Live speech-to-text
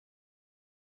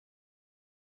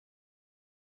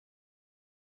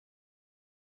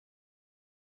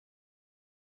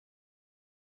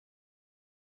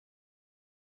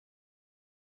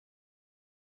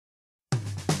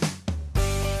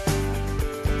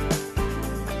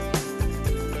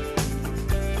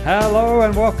Hello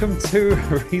and welcome to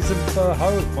Reason for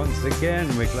Hope. Once again,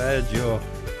 we're glad you're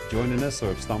joining us or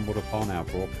have stumbled upon our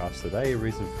broadcast today.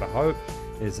 Reason for Hope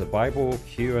is a Bible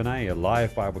Q&A, a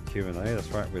live Bible Q&A. That's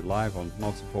right, we're live on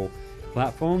multiple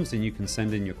platforms, and you can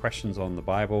send in your questions on the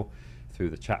Bible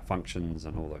through the chat functions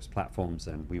and all those platforms,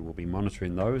 and we will be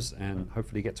monitoring those and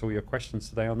hopefully get to all your questions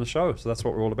today on the show. So that's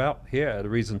what we're all about here at A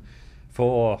Reason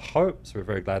for Hope. So we're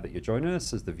very glad that you're joining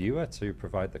us as the viewer to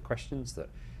provide the questions that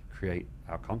create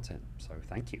our content. So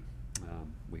thank you.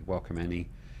 We welcome any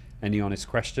honest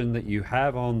question that you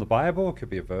have on the Bible. It could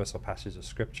be a verse or passage of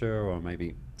scripture, or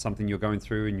maybe something you're going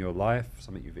through in your life,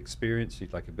 something you've experienced,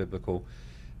 you'd like a biblical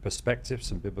perspective,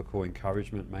 some biblical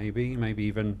encouragement, maybe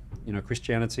even,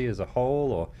 Christianity as a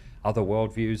whole or other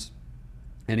worldviews.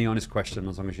 Any honest question,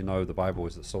 as long as you know the Bible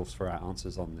is the source for our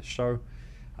answers on this show.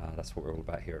 That's what we're all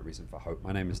about here at Reason for Hope.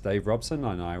 My name is Dave Robson,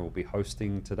 and I will be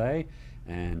hosting today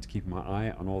and keeping my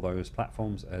eye on all those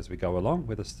platforms as we go along.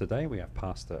 With us today, we have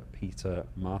Pastor Peter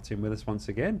Martin with us once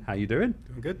again. How you doing?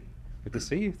 Doing good. Good to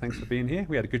see you. Thanks for being here.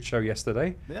 We had a good show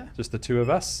yesterday. Yeah. Just the two of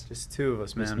us. Just two of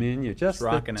us, man. Just me and you. Just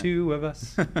the two of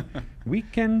us. We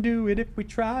can do it if we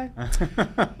try.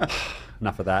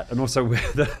 Enough of that. And also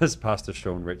with us, Pastor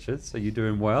Sean Richards. Are you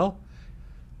doing well?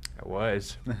 I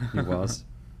was. He was.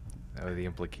 That were the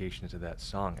implications of that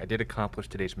song. I did accomplish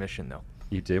today's mission, though.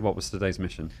 You did? What was today's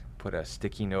mission? Put a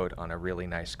sticky note on a really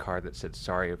nice car that said,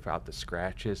 "Sorry about the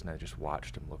scratches," and I just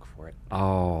watched him look for it.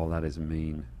 Oh, that is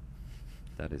mean.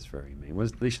 That is very mean. Well,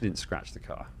 at least you didn't scratch the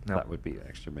car. No. That would be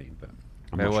extra mean, but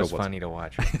It was funny to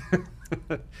watch.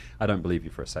 I don't believe you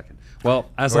for a second. Well,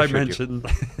 as I mentioned,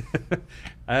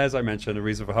 A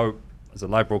Reason for Hope is a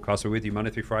live broadcast. We're with you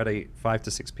Monday through Friday, 5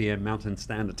 to 6 p.m. Mountain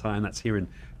Standard Time. That's here in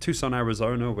Tucson,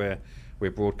 Arizona, where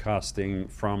we're broadcasting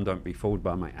from. Don't be fooled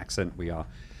by my accent. We are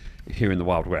here in the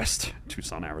Wild West,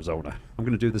 Tucson, Arizona. I'm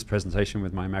going to do this presentation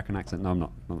with my American accent. No, I'm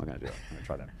not. I'm not going to do it. I'm going to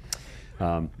try that.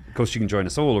 Of course, you can join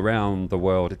us all around the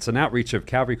world. It's an outreach of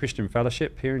Calvary Christian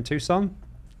Fellowship here in Tucson.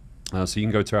 So you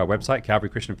can go to our website,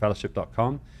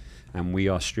 calvarychristianfellowship.com, and we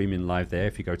are streaming live there.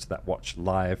 If you go to that Watch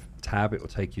Live tab, it will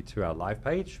take you to our live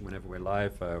page whenever we're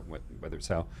live, whether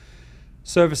it's our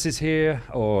services here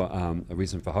or A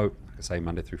Reason for Hope, like I say,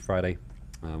 Monday through Friday.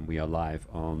 We are live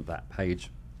on that page.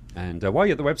 And while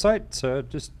you're at the website,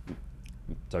 just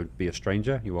don't be a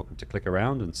stranger. You're welcome to click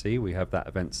around and see. We have that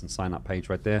events and sign up page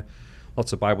right there.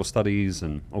 Lots of Bible studies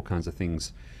and all kinds of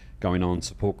things going on,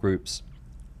 support groups,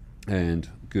 and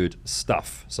good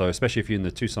stuff. So especially if you're in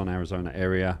the Tucson, Arizona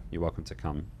area, you're welcome to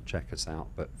come check us out.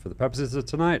 But for the purposes of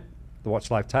tonight, the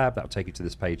Watch Live tab, that'll take you to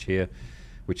this page here,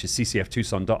 which is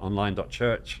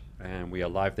ccftucson.online.church. And we are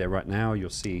live there right now. You'll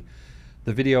see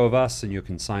the video of us, and you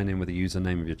can sign in with a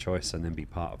username of your choice and then be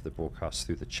part of the broadcast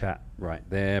through the chat right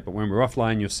there. But when we're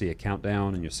offline, you'll see a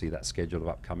countdown, and you'll see that schedule of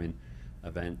upcoming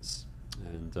events.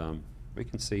 And we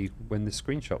can see when this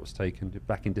screenshot was taken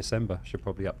back in December. Should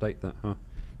probably update that, huh?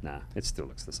 Nah, it still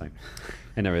looks the same.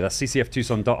 Anyway, that's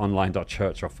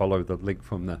ccftucson.online.church, or follow the link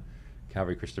from the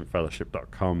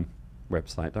calvarychristianfellowship.com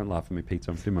website. Don't laugh at me,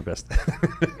 Peter. I'm doing my best.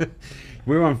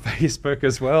 We're on Facebook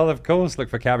as well, of course. Look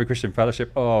for Calvary Christian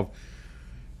Fellowship of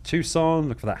Tucson.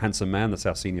 Look for that handsome man. That's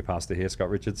our senior pastor here, Scott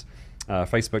Richards.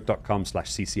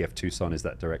 Facebook.com/ccftucson is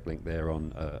that direct link there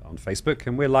on Facebook.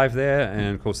 And we're live there.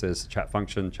 And of course, there's a chat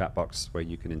function, chat box, where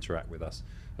you can interact with us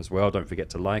as well. Don't forget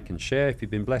to like and share. If you've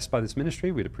been blessed by this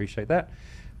ministry, we'd appreciate that.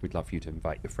 We'd love for you to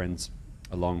invite your friends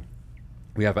along.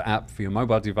 We have an app for your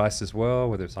mobile device as well,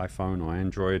 whether it's iPhone or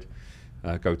Android.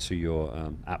 Go to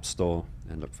your app store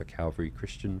and look for Calvary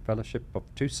Christian Fellowship of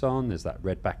Tucson. There's that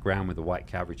red background with the white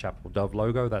Calvary Chapel Dove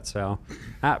logo. That's our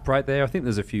app right there. I think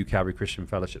there's a few Calvary Christian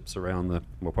Fellowships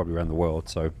probably around the world.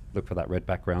 So look for that red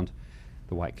background,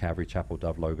 the white Calvary Chapel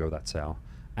Dove logo. That's our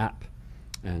app.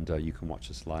 And you can watch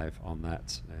us live on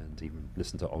that and even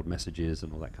listen to old messages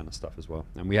and all that kind of stuff as well.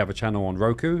 And we have a channel on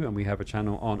Roku, and we have a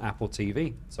channel on Apple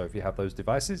TV. So if you have those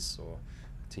devices or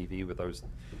a TV with those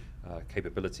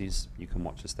capabilities, you can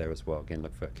watch us there as well. Again,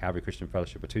 look for Calvary Christian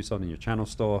Fellowship of Tucson in your channel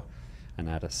store and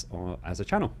add us as a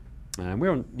channel. And we're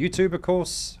on YouTube, of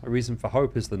course. A Reason for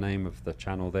Hope is the name of the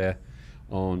channel there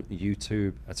on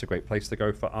YouTube. That's a great place to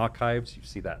go for archives. You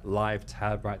see that live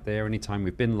tab right there. Anytime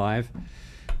we've been live,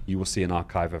 you will see an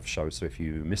archive of shows. So if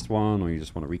you missed one, or you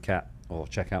just want to recap or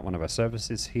check out one of our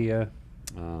services here,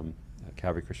 at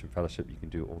Calvary Christian Fellowship, you can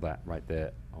do all that right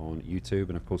there on YouTube.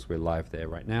 And of course, we're live there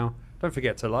right now. Don't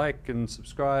forget to like and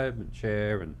subscribe and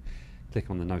share and click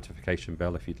on the notification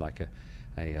bell if you'd like a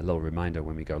little reminder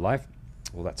when we go live.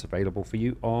 All that's available for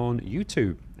you on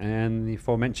YouTube. And the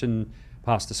aforementioned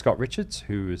Pastor Scott Richards,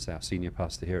 who is our senior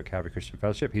pastor here at Calvary Christian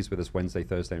Fellowship. He's with us Wednesday,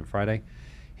 Thursday, and Friday.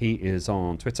 He is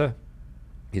on Twitter.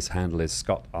 His handle is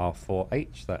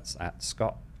ScottR4H. That's at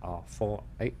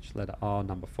ScottR4H, letter R,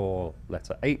 number 4,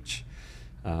 letter H.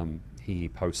 He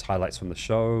posts highlights from the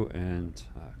show and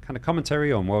kind of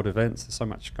commentary on world events. There's so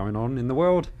much going on in the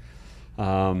world,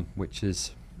 which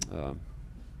is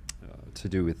to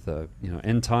do with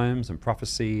end times and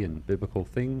prophecy and biblical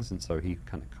things, and so he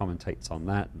kind of commentates on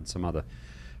that and some other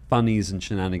funnies and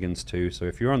shenanigans too. So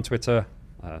if you're on Twitter,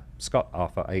 Scott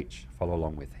ARFH, follow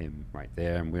along with him right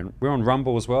there. And we're on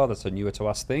Rumble as well. That's a newer to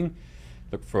us thing.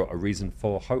 Look for A Reason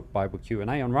for Hope Bible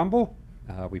Q&A on Rumble.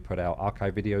 We put our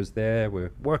archive videos there.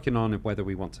 We're working on whether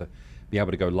we want to be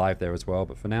able to go live there as well,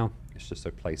 but for now it's just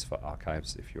a place for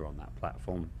archives if you're on that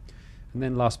platform. And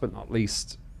then last but not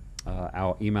least,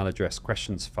 our email address,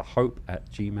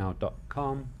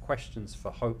 questionsforhope@gmail.com.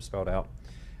 Questionsforhope spelled out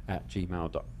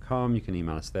 @gmail.com. You can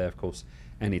email us there, of course,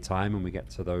 anytime, and we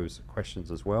get to those questions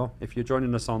as well. If you're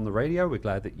joining us on the radio, we're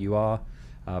glad that you are,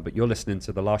 but you're listening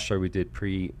to the last show we did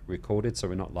pre-recorded, so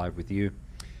we're not live with you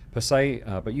per se,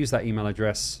 but use that email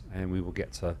address and we will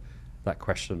get to that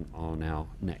question on our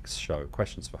next show,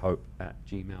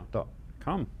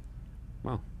 questionsforhope@gmail.com.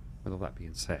 Well, with all that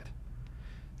being said,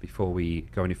 before we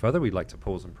go any further, we'd like to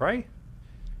pause and pray.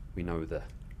 We know the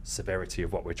severity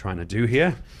of what we're trying to do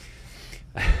here.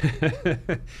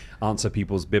 Answer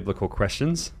people's biblical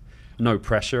questions. No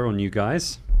pressure on you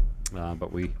guys,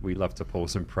 but we love to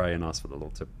pause and pray and ask for the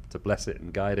Lord to bless it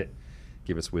and guide it,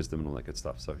 give us wisdom and all that good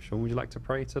stuff. So Sean, would you like to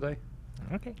pray today?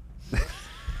 Okay.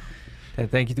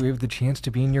 Thank you that we have the chance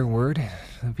to be in your word,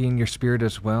 be in your spirit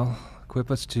as well. Equip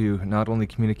us to not only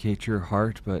communicate your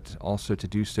heart, but also to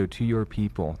do so to your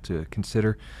people, to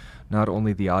consider not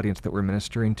only the audience that we're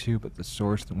ministering to, but the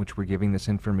source in which we're giving this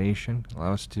information.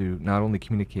 Allow us to not only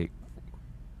communicate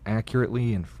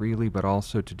accurately and freely, but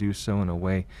also to do so in a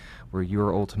way where you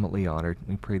are ultimately honored.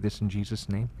 We pray this in Jesus'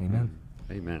 name. Amen.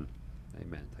 Amen.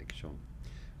 Amen. Thank you, Sean.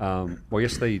 Well,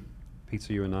 yesterday,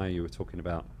 Peter, you were talking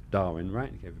about Darwin,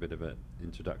 right? You gave a bit of an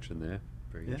introduction there.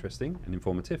 Very interesting and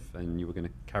informative. And you were going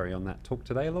to carry on that talk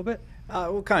today a little bit?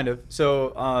 Well, kind of.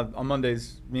 So on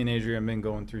Mondays, me and Adrian have been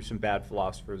going through some bad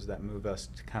philosophers that move us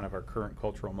to kind of our current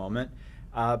cultural moment.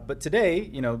 But today,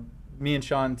 me and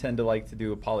Sean tend to like to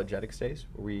do apologetics days,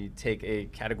 where we take a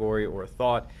category or a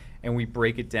thought and we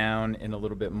break it down in a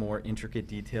little bit more intricate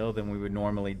detail than we would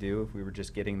normally do if we were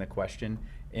just getting the question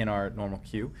in our normal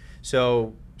queue.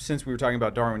 So since we were talking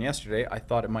about Darwin yesterday, I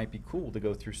thought it might be cool to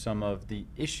go through some of the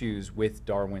issues with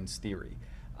Darwin's theory.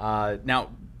 Now,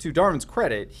 to Darwin's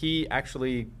credit, he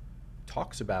actually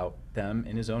talks about them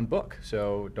in his own book.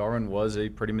 So Darwin was a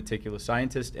pretty meticulous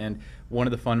scientist, and one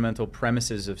of the fundamental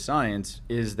premises of science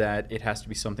is that it has to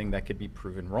be something that could be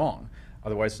proven wrong.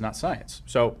 Otherwise, it's not science.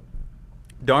 So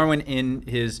Darwin, in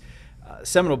his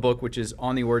seminal book, which is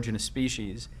On the Origin of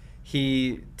Species,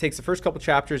 he takes the first couple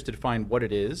chapters to define what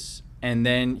it is, and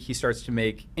then he starts to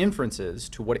make inferences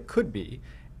to what it could be,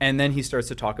 and then he starts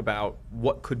to talk about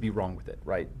what could be wrong with it,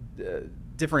 right?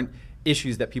 Different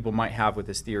issues that people might have with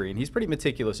this theory, and he's pretty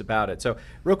meticulous about it. So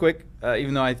real quick,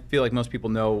 even though I feel like most people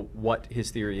know what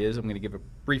his theory is, I'm going to give a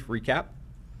brief recap.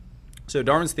 So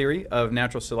Darwin's theory of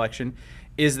natural selection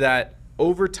is that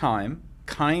over time,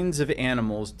 kinds of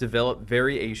animals develop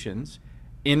variations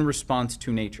in response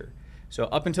to nature. So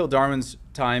up until Darwin's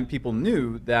time, people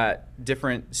knew that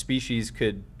different species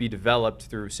could be developed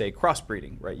through, say,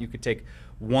 crossbreeding, right? You could take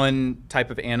one type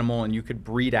of animal and you could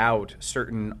breed out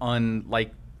certain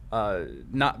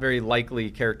not very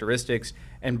likely characteristics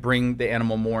and bring the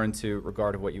animal more into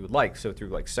regard of what you would like. So through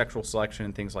like sexual selection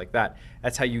and things like that,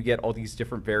 that's how you get all these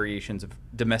different variations of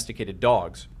domesticated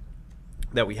dogs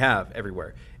that we have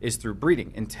everywhere, is through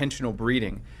breeding, intentional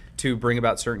breeding, to bring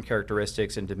about certain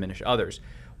characteristics and diminish others.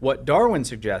 What Darwin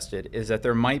suggested is that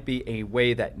there might be a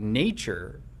way that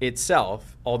nature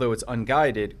itself, although it's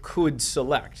unguided, could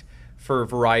select for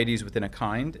varieties within a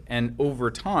kind, and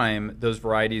over time, those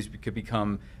varieties could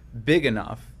become big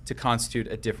enough to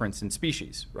constitute a difference in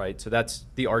species, right? So that's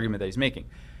the argument that he's making.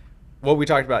 What we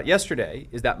talked about yesterday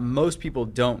is that most people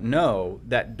don't know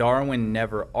that Darwin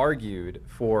never argued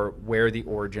for where the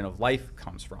origin of life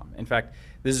comes from. In fact,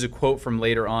 this is a quote from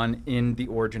later on in The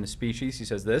Origin of Species. He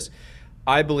says this: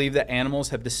 "I believe that animals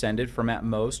have descended from at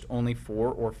most only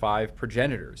 4 or 5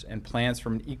 progenitors, and plants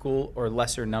from an equal or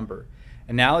lesser number.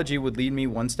 Analogy would lead me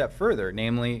one step further,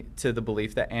 namely to the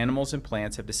belief that animals and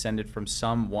plants have descended from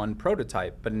some one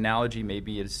prototype, but analogy may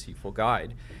be a deceitful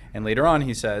guide." And later on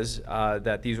he says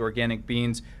that these organic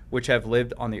beings which have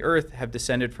lived on the earth have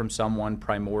descended from some one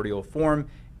primordial form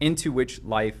into which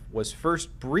life was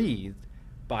first breathed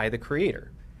by the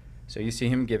Creator. So you see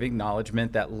him give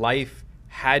acknowledgement that life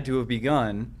had to have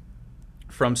begun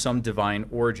from some divine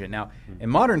origin. Now, in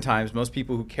modern times, most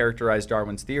people who characterize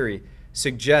Darwin's theory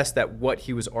suggest that what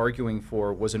he was arguing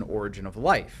for was an origin of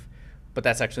life. But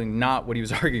that's actually not what he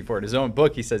was arguing for. In his own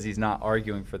book, he says he's not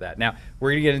arguing for that. Now,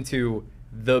 we're going to get into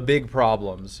the big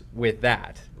problems with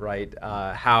that, right?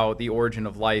 How the origin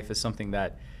of life is something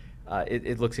that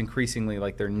it looks increasingly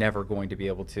like they're never going to be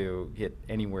able to get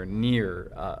anywhere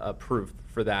near a proof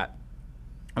for that.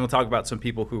 And we'll talk about some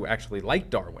people who actually like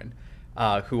Darwin,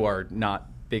 who are not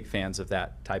big fans of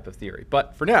that type of theory.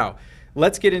 But for now,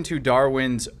 let's get into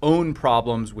Darwin's own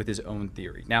problems with his own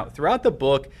theory. Now, throughout the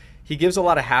book, he gives a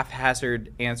lot of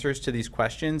haphazard answers to these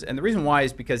questions, and the reason why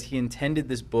is because he intended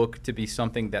this book to be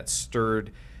something that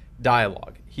stirred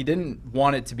dialogue. He didn't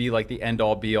want it to be like the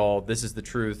end-all, be-all, this is the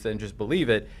truth, and just believe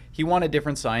it. He wanted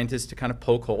different scientists to kind of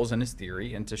poke holes in his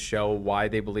theory and to show why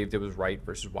they believed it was right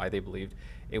versus why they believed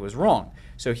it was wrong.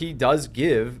 So he does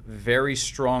give very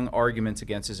strong arguments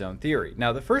against his own theory.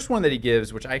 Now, the first one that he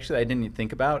gives, which actually I didn't even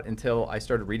think about until I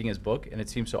started reading his book, and it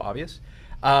seems so obvious,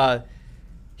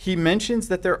 he mentions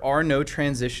that there are no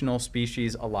transitional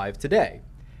species alive today.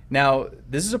 Now,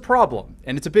 this is a problem,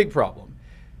 and it's a big problem.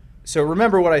 So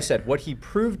remember what I said. What he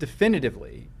proved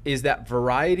definitively is that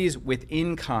varieties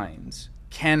within kinds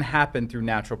can happen through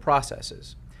natural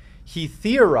processes. He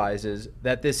theorizes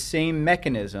that this same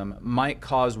mechanism might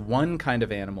cause one kind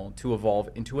of animal to evolve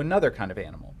into another kind of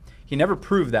animal. He never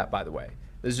proved that, by the way.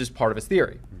 This is just part of his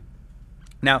theory.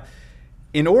 Now,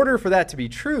 in order for that to be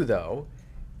true, though,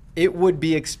 it would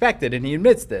be expected, and he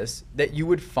admits this, that you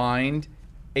would find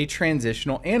a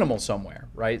transitional animal somewhere,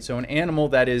 right? So an animal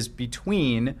that is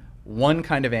between one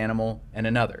kind of animal and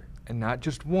another. And not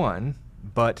just one,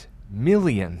 but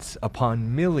millions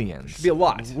upon millions. Should be a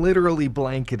lot. Literally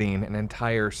blanketing an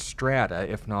entire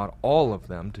strata, if not all of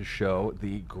them, to show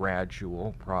the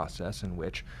gradual process in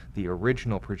which the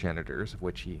original progenitors, of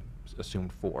which he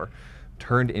assumed 4,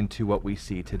 turned into what we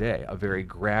see today, a very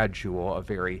gradual, a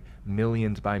very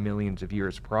millions by millions of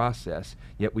years process,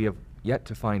 yet we have yet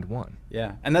to find one.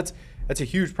 Yeah, and that's a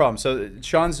huge problem. So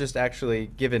Sean's just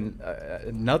actually given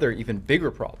another even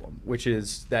bigger problem, which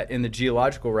is that in the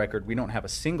geological record, we don't have a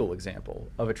single example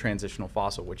of a transitional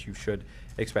fossil, which you should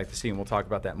expect to see, and we'll talk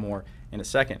about that more in a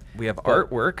second. We have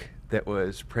artwork that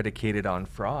was predicated on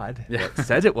fraud that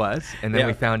says it was, and then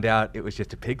we found out it was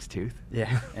just a pig's tooth.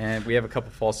 Yeah, and we have a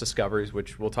couple false discoveries,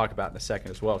 which we'll talk about in a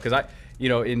second as well. Because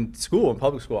in school, in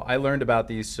public school, I learned about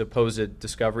these supposed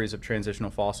discoveries of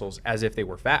transitional fossils as if they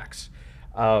were facts.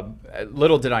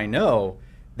 Little did I know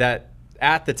that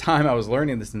at the time I was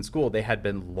learning this in school, they had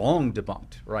been long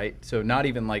debunked, right? So not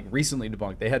even like recently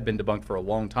debunked. They had been debunked for a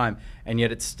long time, and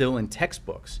yet it's still in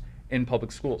textbooks in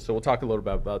public schools. So we'll talk a little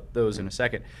bit about those in a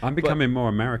second. I'm becoming more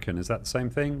American. Is that the same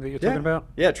thing that you're talking about?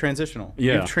 Yeah, transitional.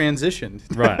 Yeah. You've transitioned.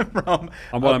 Right. from,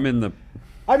 I'm in the...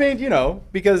 I mean,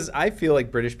 because I feel like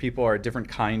British people are a different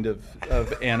kind of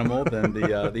animal than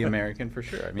the American, for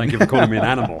sure. I mean, Thank you for calling me an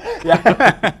animal.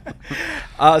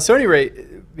 Yeah. So anyway,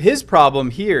 his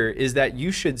problem here is that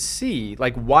you should see,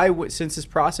 like, since this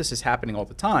process is happening all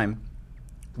the time,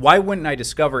 why wouldn't I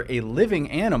discover a living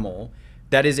animal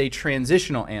that is a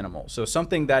transitional animal? So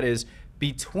something that is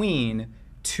between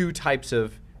two types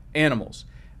of animals,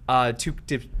 two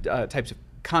types of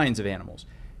kinds of animals.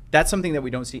 That's something that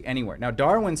we don't see anywhere. Now,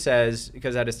 Darwin says,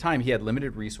 because at his time he had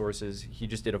limited resources, he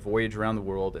just did a voyage around the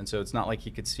world, and so it's not like he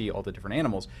could see all the different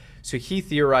animals. So he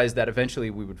theorized that eventually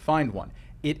we would find one.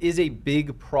 It is a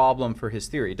big problem for his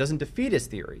theory. It doesn't defeat his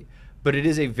theory, but it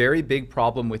is a very big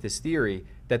problem with his theory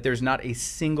that there's not a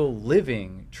single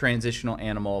living transitional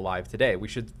animal alive today. We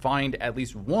should find at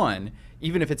least one,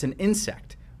 even if it's an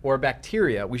insect or a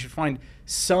bacteria. We should find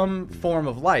some form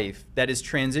of life that is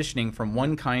transitioning from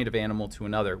one kind of animal to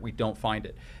another. We don't find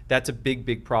it. That's a big,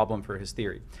 big problem for his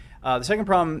theory. The second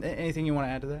problem, anything you want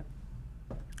to add to that?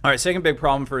 All right, second big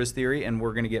problem for his theory, and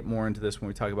we're going to get more into this when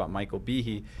we talk about Michael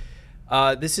Behe.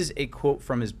 This is a quote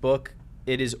from his book.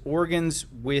 It is organs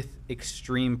with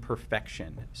extreme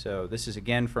perfection. So this is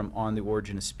again from On the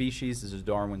Origin of Species. This is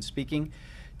Darwin speaking.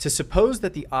 To suppose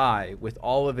that the eye, with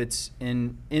all of its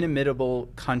inimitable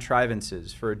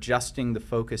contrivances for adjusting the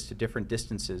focus to different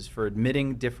distances, for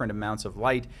admitting different amounts of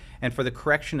light, and for the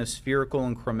correction of spherical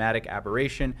and chromatic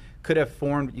aberration, could have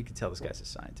formed, you can tell this guy's a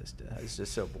scientist, it's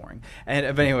just so boring.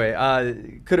 But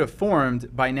anyway, could have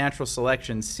formed by natural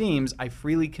selection seems, I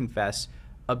freely confess,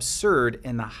 absurd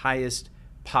in the highest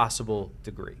possible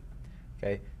degree.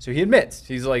 Okay, so he admits,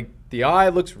 he's like, the eye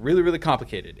looks really, really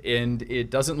complicated, and it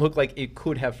doesn't look like it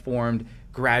could have formed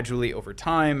gradually over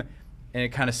time. and it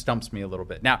kind of stumps me a little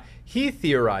bit. Now, he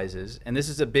theorizes, and this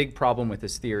is a big problem with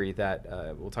this theory that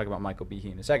we'll talk about Michael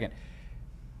Behe in a second.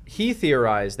 He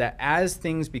theorized that as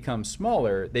things become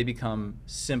smaller, they become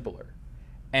simpler.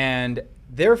 And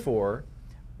therefore,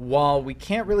 while we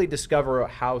can't really discover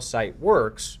how sight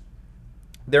works,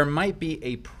 there might be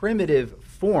a primitive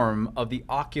form of the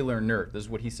ocular nerve. This is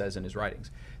what he says in his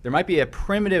writings. There might be a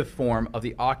primitive form of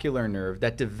the ocular nerve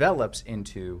that develops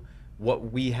into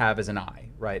what we have as an eye,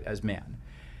 right, as man.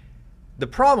 The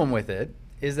problem with it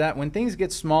is that when things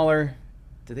get smaller,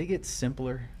 do they get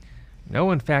simpler?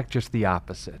 No, in fact, just the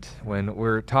opposite. When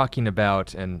we're talking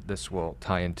about, and this will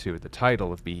tie into the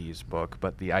title of Behe's book,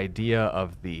 but the idea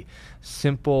of the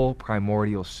simple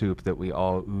primordial soup that we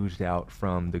all oozed out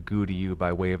from the goo to you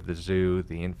by way of the zoo,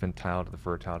 the infantile to the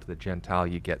fertile to the gentile,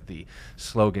 you get the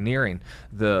sloganeering.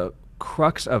 The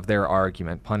crux of their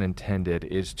argument, pun intended,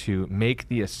 is to make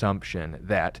the assumption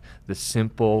that the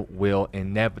simple will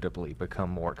inevitably become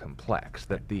more complex,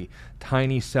 that the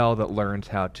tiny cell that learns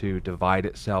how to divide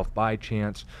itself by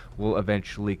chance will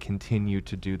eventually continue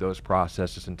to do those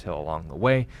processes until along the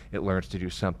way it learns to do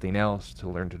something else, to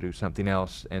learn to do something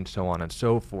else, and so on and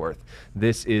so forth.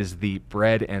 This is the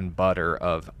bread and butter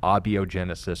of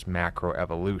abiogenesis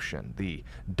macroevolution, the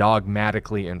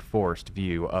dogmatically enforced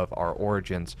view of our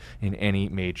origins in any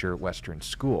major Western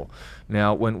school.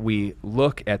 Now, when we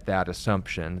look at that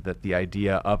assumption that the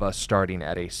idea of us starting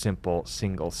at a simple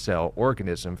single-cell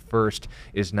organism first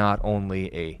is not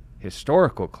only a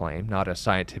historical claim, not a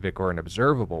scientific or an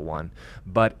observable one,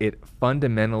 but it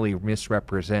fundamentally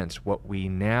misrepresents what we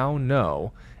now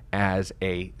know as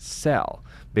a cell.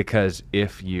 Because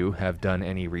if you have done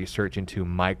any research into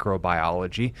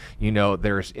microbiology, you know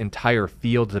there's entire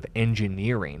fields of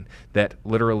engineering that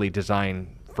literally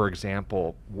design, for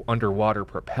example, underwater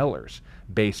propellers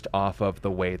based off of the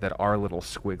way that our little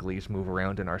squigglies move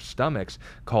around in our stomachs,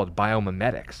 called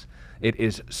biomimetics. It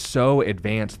is so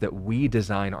advanced that we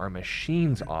design our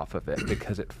machines off of it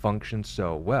because it functions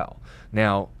so well.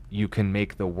 Now, you can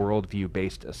make the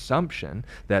worldview-based assumption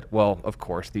that, well, of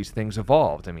course, these things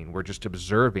evolved. I mean, we're just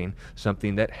observing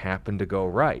something that happened to go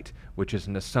right, which is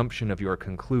an assumption of your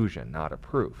conclusion, not a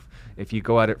proof. If you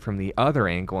go at it from the other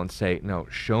angle and say, no,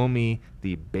 show me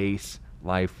the base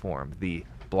life form, the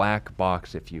black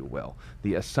box, if you will,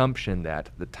 the assumption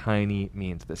that the tiny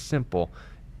means the simple,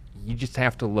 you just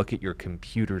have to look at your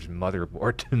computer's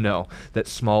motherboard to know that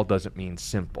small doesn't mean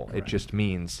simple. Right. It just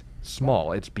means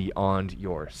small. It's beyond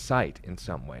your sight in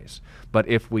some ways. But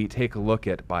if we take a look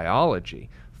at biology,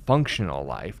 functional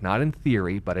life, not in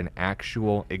theory, but in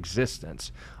actual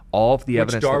existence, all of the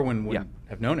evidence... Which Darwin wouldn't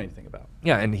have known anything about.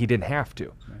 Yeah, and he didn't have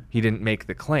to. Right. He didn't make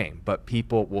the claim, but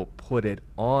people will put it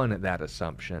on that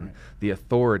assumption, right, the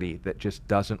authority that just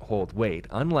doesn't hold weight,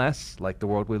 unless, like the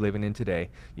world we live in today,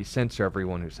 you censor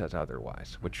everyone who says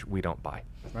otherwise, which we don't buy.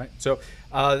 Right. So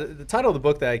the title of the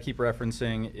book that I keep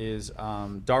referencing is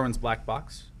Darwin's Black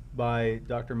Box by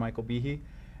Dr. Michael Behe.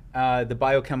 The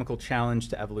biochemical challenge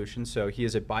to evolution. So he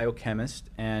is a biochemist,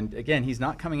 and again, he's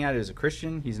not coming at it as a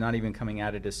Christian. He's not even coming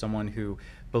at it as someone who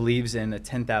believes in a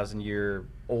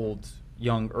 10,000-year-old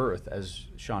young Earth, as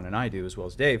Sean and I do, as well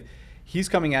as Dave. He's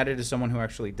coming at it as someone who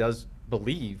actually does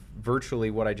believe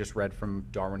virtually what I just read from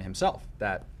Darwin himself,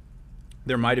 that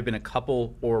there might have been a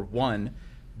couple or one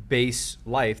base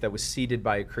life that was seeded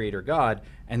by a creator God,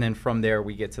 and then from there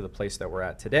we get to the place that we're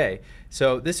at today.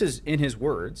 So this is, in his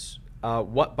words,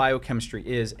 what biochemistry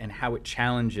is and how it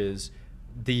challenges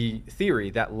the theory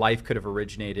that life could have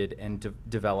originated and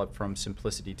developed from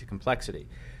simplicity to complexity.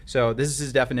 So this is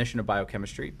his definition of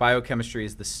biochemistry. Biochemistry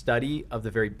is the study of the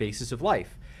very basis of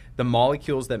life, the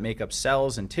molecules that make up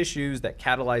cells and tissues that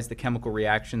catalyze the chemical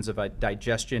reactions of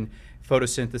digestion,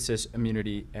 photosynthesis,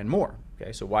 immunity, and more.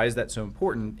 Okay, so why is that so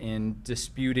important in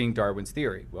disputing Darwin's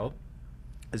theory? Well,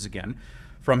 this is again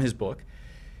from his book.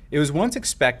 It was once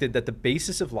expected that the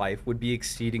basis of life would be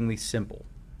exceedingly simple.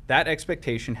 That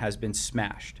expectation has been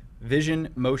smashed. Vision,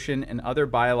 motion, and other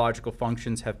biological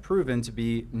functions have proven to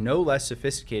be no less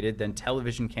sophisticated than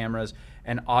television cameras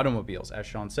and automobiles. As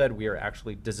Sean said, we are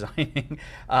actually designing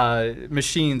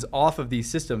machines off of these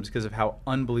systems because of how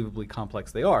unbelievably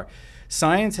complex they are.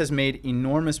 Science has made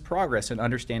enormous progress in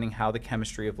understanding how the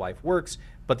chemistry of life works,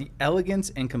 but the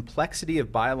elegance and complexity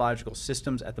of biological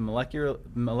systems at the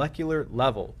molecular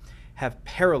level have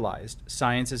paralyzed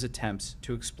science's attempts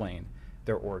to explain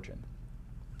their origin.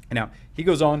 And now, he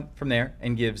goes on from there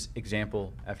and gives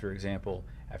example after example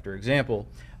after example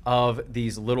of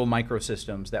these little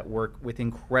microsystems that work with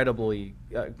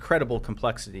incredible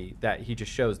complexity that he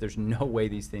just shows there's no way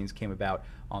these things came about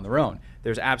on their own.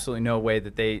 There's absolutely no way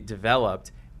that they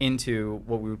developed into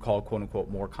what we would call quote unquote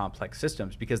more complex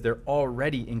systems, because they're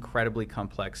already incredibly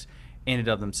complex in and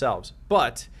of themselves.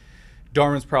 But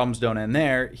Darwin's problems don't end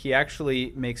there. He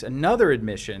actually makes another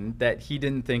admission that he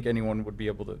didn't think anyone would be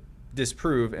able to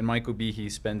disprove, and Michael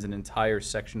Behe spends an entire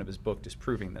section of his book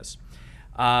disproving this.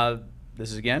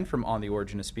 This is again from On the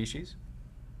Origin of Species.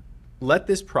 Let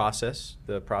this process,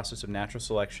 the process of natural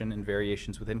selection and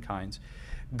variations within kinds,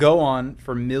 go on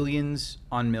for millions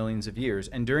on millions of years,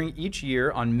 and during each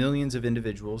year on millions of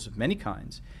individuals of many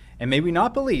kinds. And may we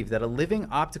not believe that a living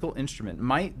optical instrument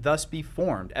might thus be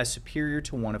formed as superior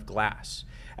to one of glass,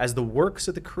 as the works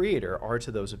of the Creator are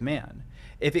to those of man,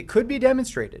 if it could be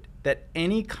demonstrated that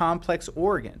any complex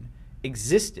organ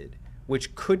existed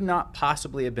which could not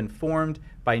possibly have been formed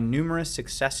by numerous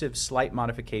successive slight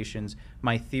modifications,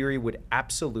 my theory would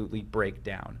absolutely break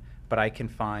down. But I can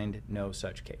find no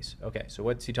such case. Okay, so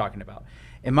what's he talking about?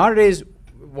 In modern days,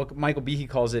 what Michael Behe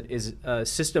calls it is a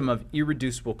system of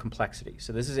irreducible complexity.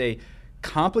 So this is a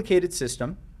complicated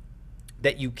system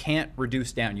that you can't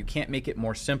reduce down. You can't make it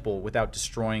more simple without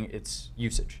destroying its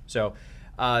usage. So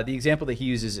the example that he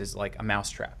uses is like a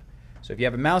mousetrap. So if you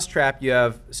have a mousetrap, you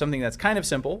have something that's kind of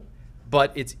simple,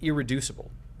 but it's irreducible,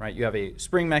 right? You have a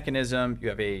spring mechanism, you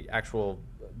have a actual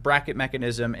bracket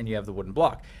mechanism, and you have the wooden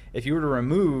block. If you were to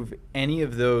remove any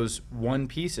of those one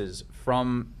pieces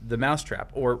from the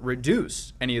mousetrap or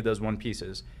reduce any of those one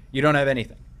pieces, you don't have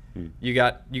anything. You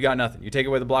got nothing. You take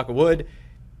away the block of wood,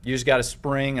 you just got a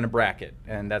spring and a bracket,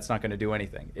 and that's not going to do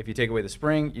anything. If you take away the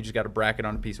spring, you just got a bracket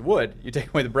on a piece of wood. You take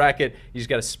away the bracket, you just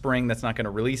got a spring that's not going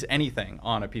to release anything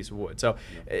on a piece of wood. So,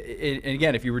 and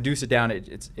again, if you reduce it down,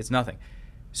 it's nothing.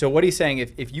 So what he's saying,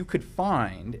 if you could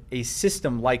find a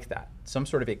system like that, some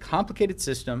sort of a complicated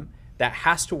system that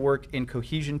has to work in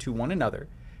cohesion to one another,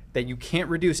 that you can't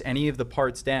reduce any of the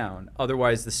parts down,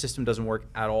 otherwise the system doesn't work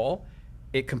at all,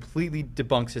 it completely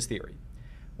debunks his theory.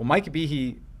 Well, Mike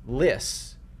Behe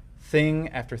lists thing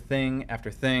after thing after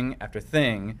thing after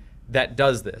thing that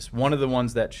does this. One of the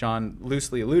ones that Sean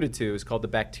loosely alluded to is called the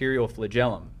bacterial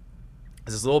flagellum.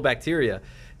 It's this little bacteria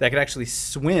that could actually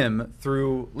swim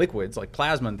through liquids like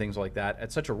plasma and things like that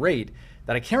at such a rate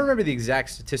that I can't remember the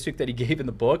exact statistic that he gave in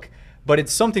the book, but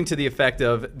it's something to the effect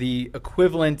of the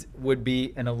equivalent would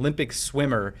be an Olympic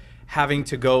swimmer having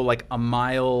to go like a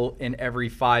mile in every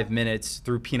 5 minutes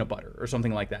through peanut butter or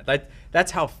something like that.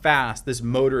 That's how fast this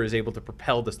motor is able to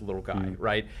propel this little guy,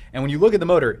 right? And when you look at the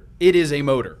motor, it is a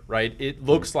motor, right? It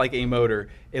looks like a motor.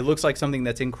 It looks like something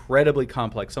that's incredibly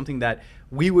complex, something that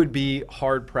we would be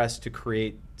hard-pressed to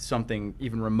create something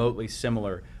even remotely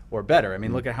similar or better. I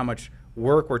mean, look at how much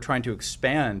work we're trying to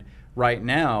expand right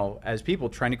now as people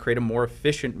trying to create a more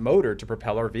efficient motor to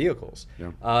propel our vehicles.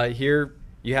 Yeah. Here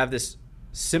you have this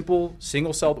simple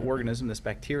single-celled organism, this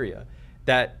bacteria,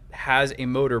 that has a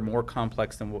motor more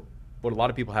complex than what a lot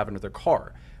of people have under their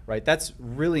car, right? That's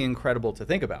really incredible to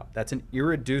think about. That's an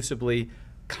irreducibly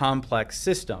complex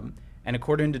system, and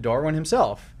according to Darwin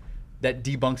himself, that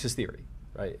debunks his theory,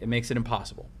 right? It makes it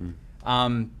impossible.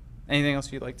 Anything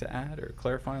else you'd like to add or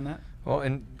clarify on that? Well,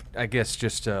 and I guess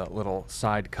just a little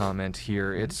side comment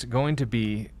here. It's going to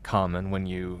be common when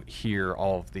you hear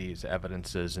all of these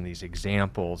evidences and these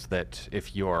examples that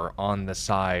if you're on the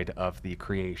side of the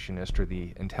creationist or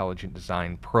the intelligent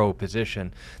design pro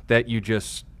position, that you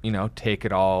just, take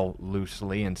it all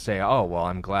loosely and say, oh, well,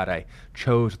 I'm glad I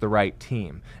chose the right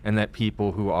team, and that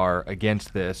people who are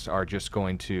against this are just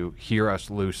going to hear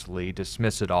us loosely,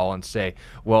 dismiss it all, and say,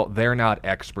 well, they're not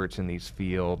experts in these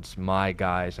fields. My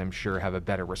guys, I'm sure, have a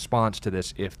better response to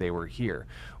this if they were here.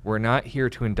 We're not here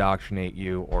to indoctrinate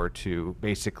you or to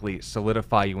basically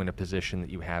solidify you in a position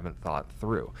that you haven't thought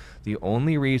through. The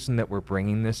only reason that we're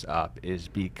bringing this up is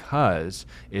because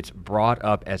it's brought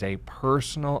up as a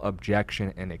personal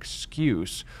objection and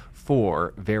excuse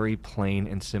for very plain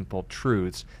and simple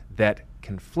truths that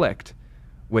conflict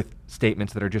with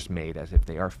statements that are just made as if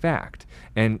they are fact.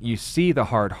 And you see the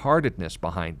hard-heartedness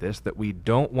behind this that we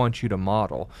don't want you to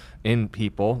model in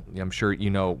people. I'm sure you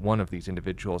know one of these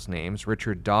individuals' names.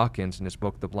 Richard Dawkins, in his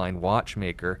book The Blind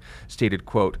Watchmaker, stated,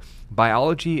 quote,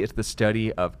 "Biology is the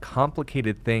study of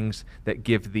complicated things that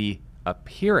give the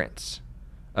appearance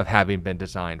of having been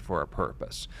designed for a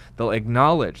purpose. They'll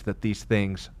acknowledge that these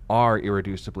things are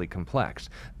irreducibly complex.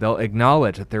 They'll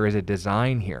acknowledge that there is a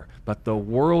design here, but the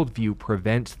worldview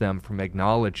prevents them from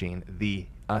acknowledging the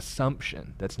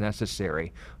assumption that's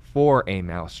necessary for a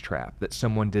mousetrap, that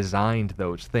someone designed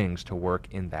those things to work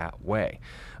in that way."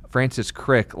 Francis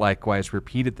Crick likewise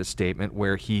repeated the statement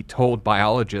where he told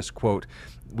biologists, quote,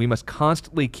 "We must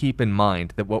constantly keep in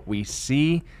mind that what we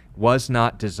see was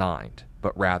not designed,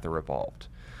 but rather evolved."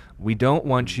 We don't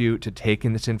want you to take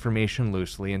in this information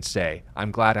loosely and say,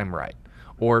 I'm glad I'm right.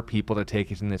 Or people to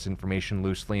take in this information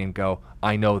loosely and go,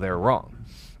 I know they're wrong.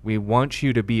 We want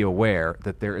you to be aware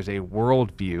that there is a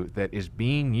worldview that is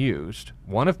being used,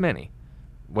 one of many,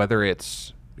 whether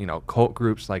it's cult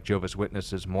groups like Jehovah's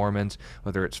Witnesses, Mormons,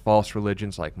 whether it's false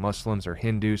religions like Muslims or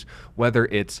Hindus, whether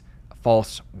it's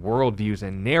false worldviews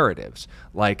and narratives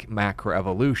like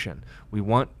macroevolution. We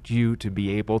want you to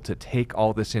be able to take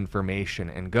all this information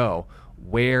and go,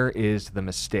 where is the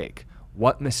mistake?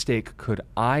 What mistake could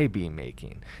I be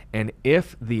making? And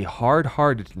if the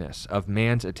hard-heartedness of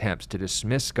man's attempts to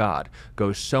dismiss God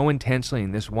goes so intensely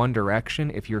in this one direction,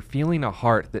 if you're feeling a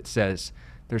heart that says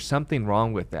there's something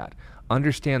wrong with that,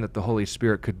 understand that the Holy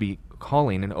Spirit could be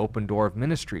calling an open door of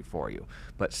ministry for you.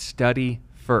 But study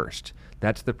first.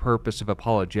 That's the purpose of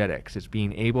apologetics, is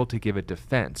being able to give a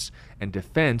defense, and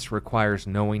defense requires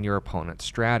knowing your opponent's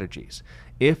strategies.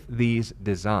 If these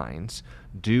designs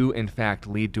do in fact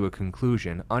lead to a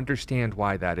conclusion, understand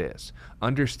why that is.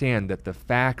 Understand that the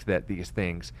fact that these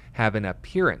things have an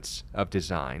appearance of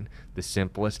design, the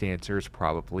simplest answer is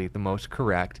probably the most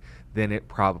correct, then it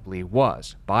probably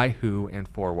was. By who and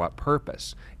for what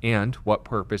purpose? And what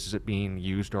purpose is it being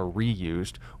used or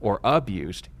reused or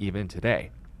abused even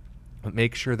today? But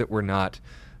make sure that we're not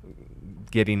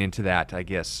getting into that,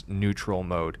 neutral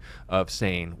mode of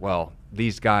saying, well,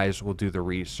 these guys will do the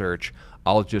research,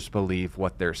 I'll just believe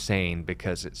what they're saying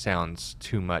because it sounds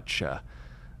too much,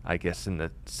 in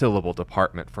the syllable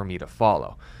department for me to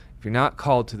follow. If you're not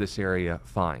called to this area,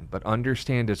 fine. But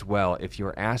understand as well, if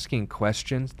you're asking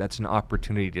questions, that's an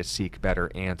opportunity to seek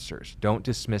better answers. Don't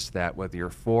dismiss that, whether you're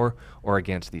for or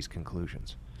against these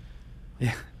conclusions.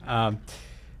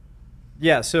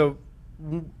 So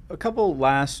a couple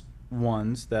last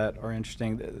ones that are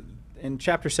interesting. In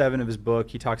chapter 7 of his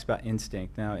book, he talks about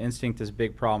instinct. Now, instinct is a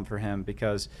big problem for him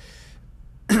because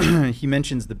he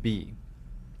mentions the bee.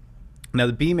 Now,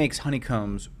 the bee makes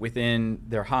honeycombs within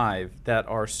their hive that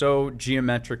are so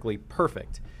geometrically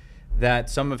perfect that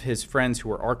some of his friends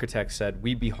who are architects said,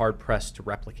 we'd be hard-pressed to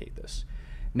replicate this.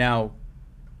 Now,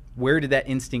 where did that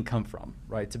instinct come from,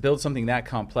 right? To build something that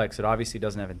complex, it obviously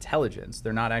doesn't have intelligence.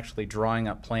 They're not actually drawing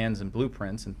up plans and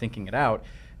blueprints and thinking it out.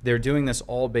 They're doing this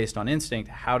all based on instinct.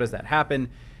 How does that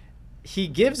happen? He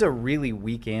gives a really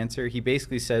weak answer. He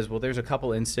basically says, well, there's a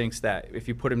couple instincts that if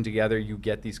you put them together, you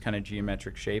get these kind of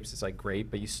geometric shapes. It's like, great,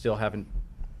 but you still haven't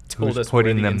told us where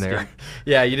the instinct. There?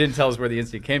 Yeah, you didn't tell us where the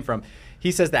instinct came from.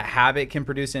 He says that habit can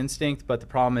produce instinct, but the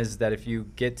problem is that if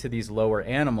you get to these lower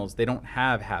animals, they don't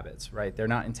have habits, right? They're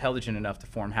not intelligent enough to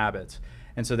form habits.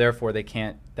 And so therefore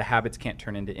the habits can't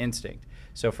turn into instinct.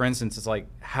 So for instance, it's like,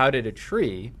 how did a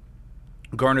tree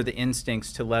garner the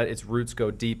instincts to let its roots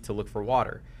go deep to look for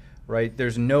water, right?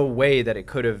 There's no way that it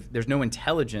could have, there's no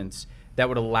intelligence that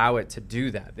would allow it to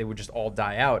do that. They would just all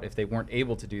die out if they weren't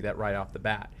able to do that right off the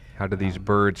bat. How do these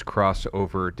birds cross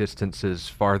over distances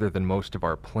farther than most of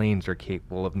our planes are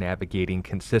capable of navigating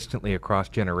consistently across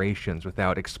generations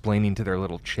without explaining to their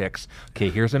little chicks, okay,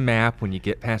 here's a map, when you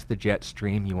get past the jet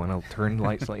stream, you want to turn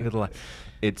light slightly to the left.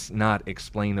 It's not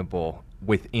explainable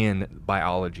within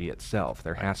biology itself.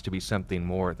 There has to be something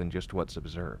more than just what's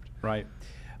observed. Right.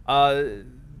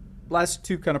 Last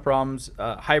two kind of problems.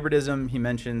 Hybridism, he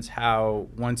mentions how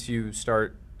once you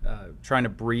start trying to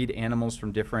breed animals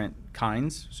from different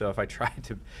kinds, so if I tried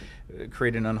to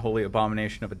create an unholy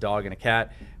abomination of a dog and a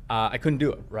cat, I couldn't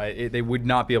do it, right? They would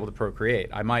not be able to procreate.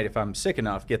 I might, if I'm sick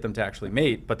enough, get them to actually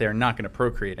mate, but they're not going to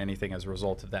procreate anything as a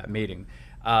result of that mating.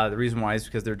 The reason why is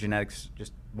because their genetics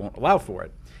just won't allow for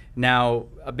it. Now,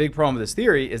 a big problem with this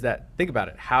theory is that, think about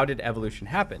it, how did evolution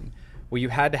happen? Well, you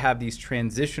had to have these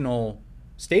transitional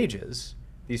stages,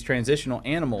 these transitional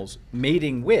animals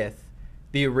mating with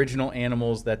the original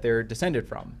animals that they're descended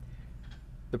from.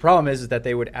 The problem is that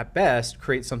they would, at best,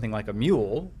 create something like a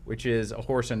mule, which is a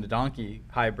horse and a donkey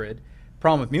hybrid. The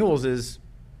problem with mules is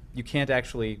you can't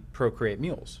actually procreate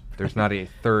mules. There's not a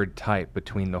third type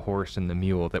between the horse and the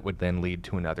mule that would then lead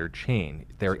to another chain.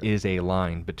 There is a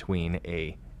line between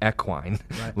a equine,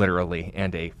 right, literally,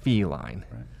 and a feline.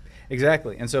 Right.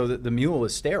 Exactly, and so the mule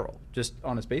is sterile just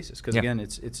on its basis because again,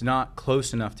 it's not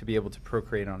close enough to be able to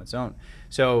procreate on its own.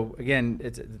 So again,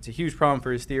 it's a huge problem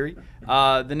for his theory.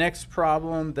 The next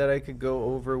problem that I could go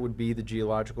over would be the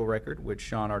geological record, which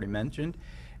Sean already mentioned,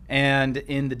 and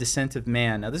in the descent of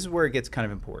man. Now this is where it gets kind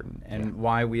of important and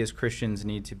why we as Christians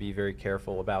need to be very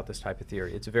careful about this type of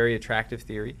theory. It's a very attractive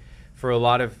theory. For a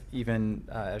lot of, even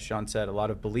as Sean said, a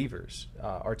lot of believers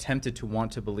are tempted to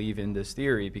want to believe in this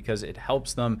theory because it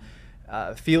helps them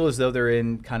feel as though they're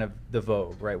in kind of the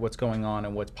vogue, right? What's going on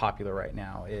and what's popular right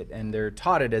now. And they're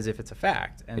taught it as if it's a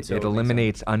fact. And so it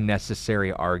eliminates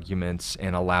unnecessary arguments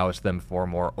and allows them for a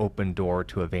more open door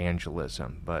to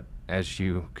evangelism. But as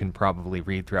you can probably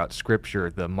read throughout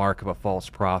Scripture, the mark of a false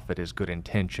prophet is good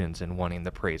intentions and wanting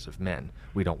the praise of men.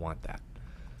 We don't want that.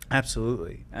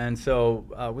 Absolutely. And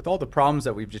so with all the problems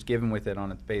that we've just given with it on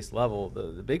its base level,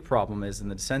 the big problem is in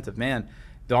the descent of man.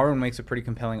 Darwin makes a pretty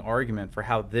compelling argument for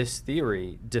how this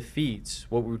theory defeats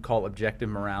what we would call objective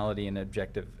morality and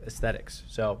objective aesthetics.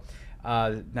 So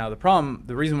now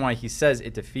the reason why he says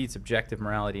it defeats objective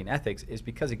morality and ethics is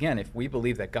because, again, if we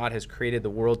believe that God has created the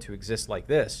world to exist like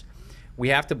this, we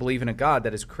have to believe in a God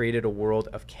that has created a world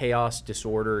of chaos,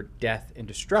 disorder, death, and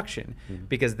destruction,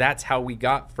 because that's how we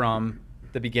got from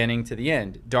the beginning to the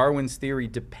end. Darwin's theory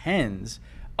depends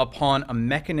upon a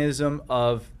mechanism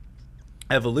of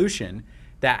evolution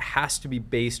that has to be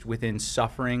based within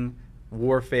suffering,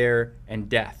 warfare, and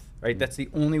death, right? That's the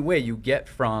only way you get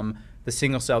from the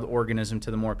single-celled organism to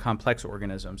the more complex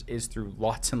organisms, is through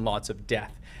lots and lots of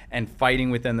death and fighting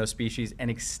within those species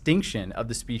and extinction of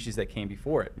the species that came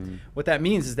before it. What that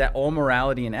means is that all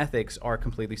morality and ethics are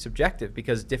completely subjective,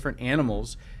 because different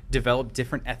animals develop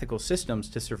different ethical systems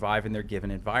to survive in their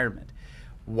given environment.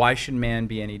 Why should man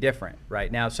be any different,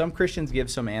 right? Now, some Christians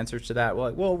give some answers to that.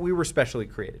 Well, we were specially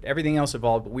created. Everything else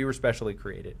evolved, but we were specially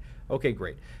created. Okay,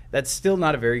 great. That's still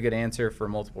not a very good answer for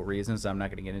multiple reasons I'm not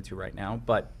going to get into right now.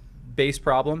 But base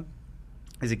problem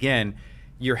is, again,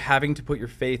 you're having to put your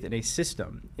faith in a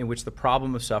system in which the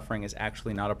problem of suffering is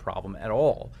actually not a problem at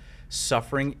all.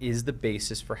 Suffering is the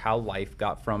basis for how life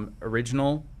got from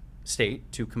original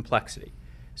state to complexity.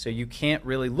 So you can't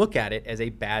really look at it as a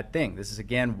bad thing. This is,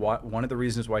 again, one of the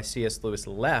reasons why C.S. Lewis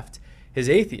left his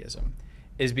atheism,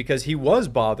 is because he was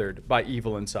bothered by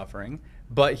evil and suffering,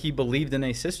 but he believed in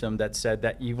a system that said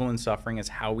that evil and suffering is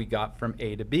how we got from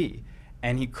A to B.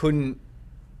 And he couldn't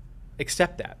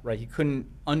accept that, right? He couldn't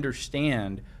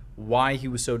understand why he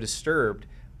was so disturbed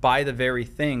by the very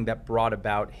thing that brought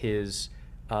about his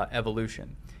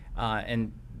evolution.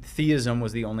 And theism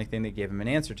was the only thing that gave him an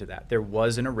answer to that. There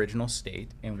was an original state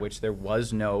in which there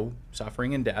was no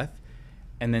suffering and death,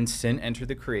 and then sin entered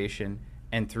the creation,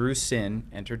 and through sin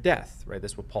entered death, right?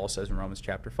 That's what Paul says in Romans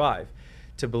chapter 5.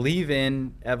 To believe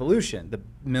in evolution, the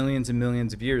millions and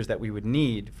millions of years that we would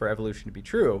need for evolution to be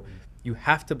true, you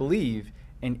have to believe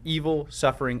in evil,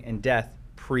 suffering, and death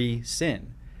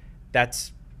pre-sin.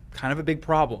 That's kind of a big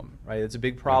problem, right? It's a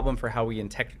big problem for how we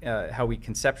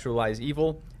conceptualize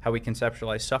evil, how we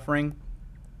conceptualize suffering,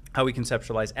 how we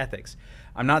conceptualize ethics.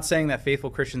 I'm not saying that faithful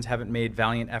Christians haven't made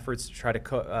valiant efforts to try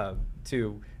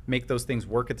to make those things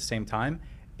work at the same time.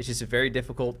 It's just very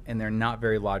difficult, and they're not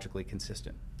very logically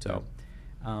consistent. So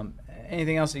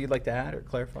anything else that you'd like to add or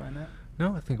clarify on that?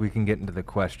 No, I think we can get into the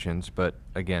questions, but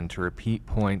again, to repeat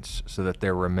points so that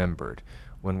they're remembered.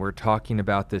 When we're talking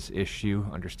about this issue,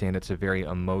 understand it's a very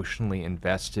emotionally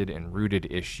invested and rooted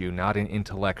issue, not in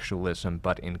intellectualism,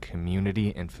 but in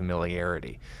community and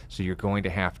familiarity. So you're going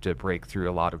to have to break through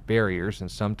a lot of barriers,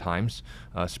 and sometimes,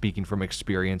 speaking from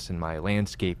experience in my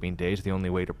landscaping days, the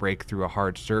only way to break through a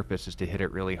hard surface is to hit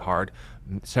it really hard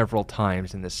several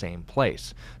times in the same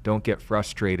place. Don't get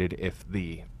frustrated if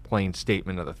the plain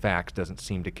statement of the facts doesn't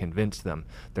seem to convince them.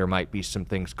 There might be some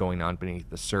things going on beneath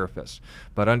the surface.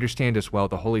 But understand as well,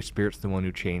 the Holy Spirit's the one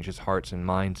who changes hearts and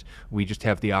minds. We just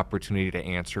have the opportunity to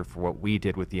answer for what we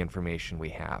did with the information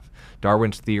we have.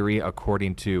 Darwin's theory,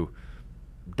 according to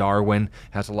Darwin,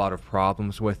 has a lot of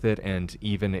problems with it, and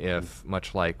even if,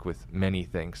 much like with many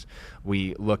things,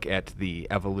 we look at the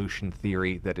evolution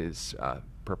theory that is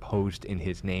proposed in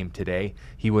his name today,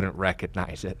 he wouldn't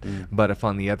recognize it. But if,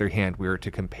 on the other hand, we were to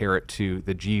compare it to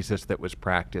the Jesus that was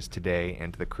practiced today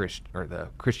and the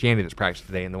Christianity that's practiced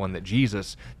today and the one that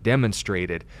Jesus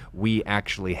demonstrated, we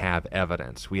actually have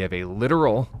evidence. We have a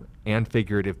literal and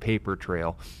figurative paper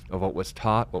trail of what was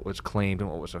taught, what was claimed, and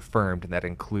what was affirmed, and that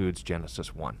includes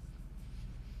Genesis 1.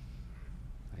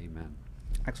 Amen.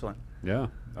 Excellent. Yeah.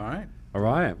 All right. All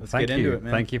right. Let's Thank get you. into it,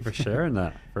 man. Thank you for sharing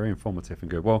that. Very informative and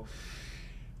good. Well,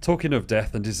 talking of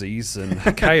death and disease and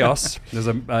chaos, there's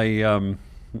I'm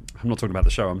not talking about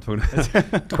the show. I'm talking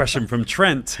about a question from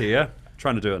Trent here.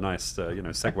 Trying to do a nice,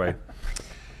 segue.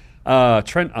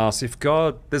 Trent asks, if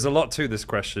God, there's a lot to this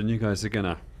question. You guys are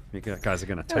gonna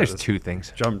There's two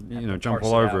things. Jump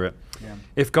all over it. Yeah.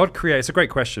 If God creates, it's a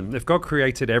great question. If God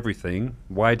created everything,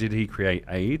 why did He create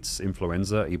AIDS,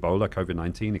 influenza, Ebola,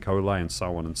 COVID-19, E. coli, and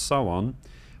so on and so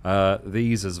on?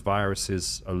 These, as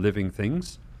viruses, are living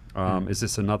things. Is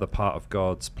this another part of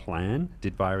God's plan?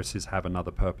 Did viruses have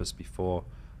another purpose before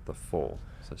the fall?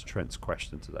 So that's Trent's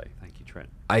question today. Thank you, Trent.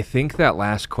 I think that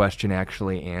last question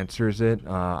actually answers it.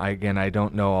 Again, I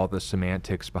don't know all the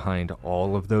semantics behind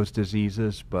all of those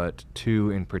diseases, but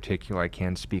two in particular I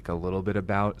can speak a little bit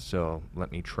about, so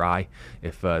let me try.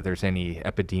 If there's any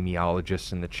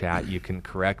epidemiologists in the chat, you can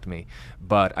correct me.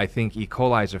 But I think E.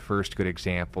 coli is a first good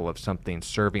example of something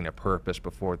serving a purpose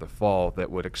before the fall that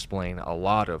would explain a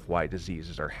lot of why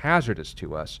diseases are hazardous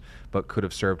to us, but could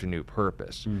have served a new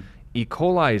purpose. E.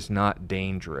 coli is not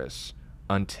dangerous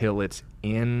until it's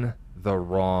in the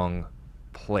wrong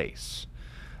place.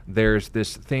 There's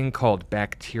this thing called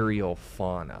bacterial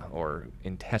fauna or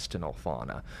intestinal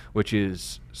fauna, which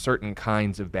is certain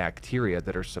kinds of bacteria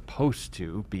that are supposed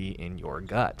to be in your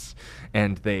guts.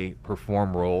 And they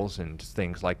perform roles in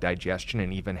things like digestion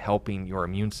and even helping your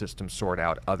immune system sort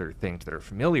out other things that are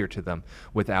familiar to them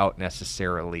without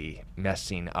necessarily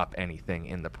messing up anything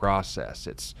in the process.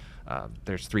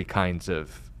 There's three kinds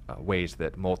of ways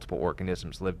that multiple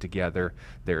organisms live together.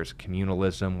 There's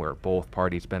communalism, where both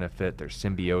parties benefit. There's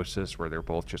symbiosis, where they're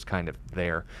both just kind of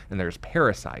there. And there's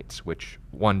parasites, which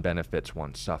one benefits,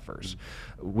 one suffers.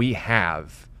 We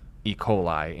have E.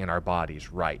 coli in our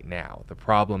bodies right now. The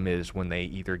problem is when they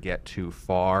either get too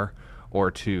far or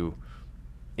too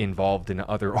involved in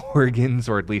other organs,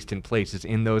 or at least in places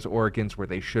in those organs where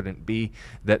they shouldn't be,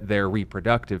 that their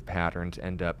reproductive patterns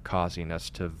end up causing us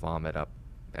to vomit up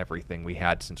everything we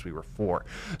had since we were 4.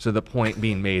 So the point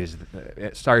being made is,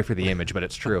 sorry for the image, but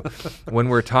it's true. When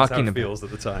we're talking about, feels at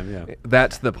the time, yeah.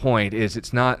 That's the point. Is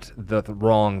it's not the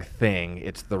wrong thing;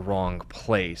 it's the wrong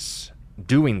place,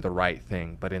 doing the right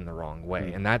thing, but in the wrong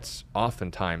way. And that's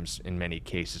oftentimes, in many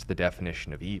cases, the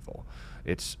definition of evil.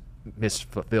 It's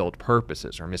misfulfilled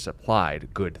purposes or misapplied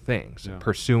good things,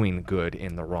 pursuing good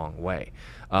in the wrong way.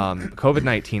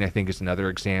 COVID-19, I think, is another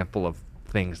example of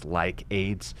things like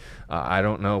AIDS. I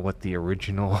don't know what the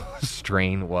original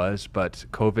strain was, but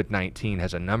COVID-19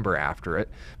 has a number after it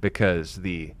because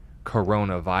the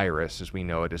coronavirus, as we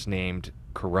know it, is named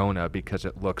corona because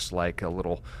it looks like a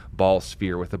little ball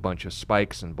sphere with a bunch of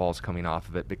spikes and balls coming off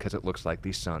of it, because it looks like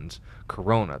the sun's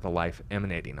corona, the life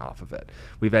emanating off of it.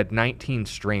 We've had 19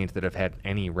 strains that have had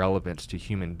any relevance to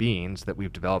human beings that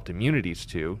we've developed immunities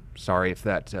to. Sorry if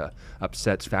that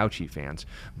upsets Fauci fans.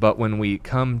 But when we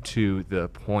come to the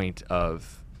point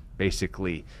of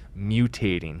basically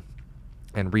mutating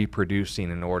and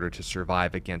reproducing in order to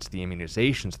survive against the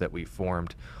immunizations that we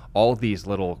formed, all these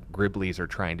little gribblies are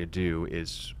trying to do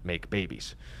is make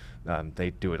babies.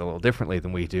 They do it a little differently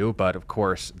than we do, but of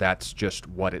course that's just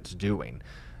what it's doing.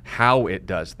 How it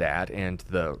does that and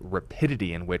the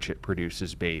rapidity in which it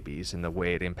produces babies and the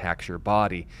way it impacts your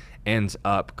body ends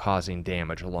up causing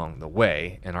damage along the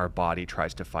way, and our body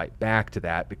tries to fight back to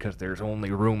that because there's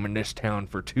only room in this town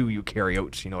for 2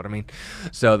 eukaryotes, you know what I mean?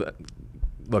 So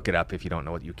look it up if you don't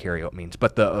know what eukaryote means.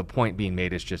 But the point being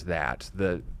made is just that.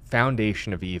 The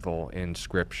foundation of evil in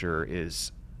Scripture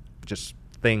is just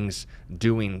things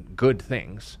doing good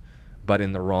things, but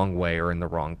in the wrong way or in the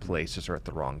wrong places or at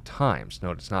the wrong times.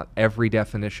 Note, it's not every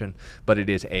definition, but it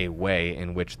is a way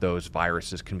in which those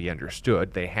viruses can be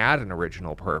understood. They had an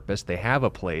original purpose. They have a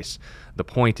place. The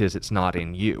point is it's not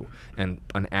in you. And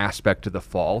an aspect of the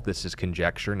fall, this is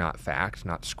conjecture, not fact,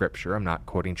 not Scripture. I'm not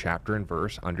quoting chapter and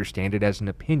verse. Understand it as an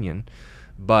opinion.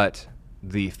 But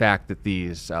the fact that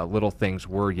these little things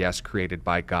were, yes, created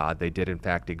by God, they did in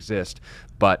fact exist,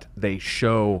 but they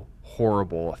show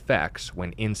horrible effects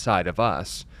when inside of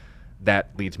us, that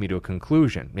leads me to a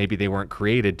conclusion. Maybe they weren't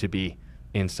created to be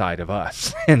inside of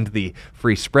us, and the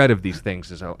free spread of these things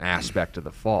is an aspect of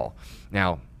the fall.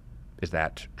 Now, is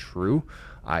that true?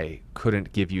 I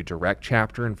couldn't give you direct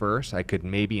chapter and verse. I could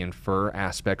maybe infer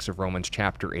aspects of Romans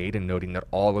chapter 8 and noting that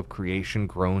all of creation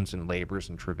groans and labors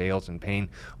and travails in pain,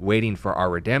 waiting for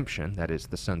our redemption, that is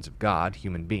the sons of God,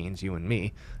 human beings, you and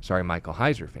me. Sorry, Michael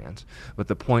Heiser fans. But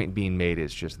the point being made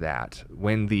is just that.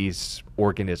 When these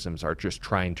organisms are just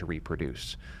trying to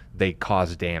reproduce, they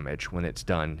cause damage when it's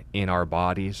done in our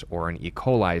bodies, or in E.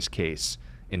 coli's case,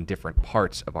 in different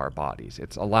parts of our bodies.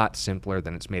 It's a lot simpler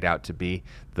than it's made out to be.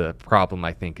 The problem,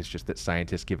 I think, is just that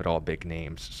scientists give it all big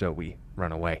names, so we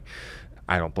run away.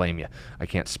 I don't blame you. I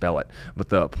can't spell it. But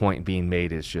the point being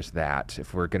made is just that.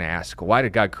 If we're going to ask, why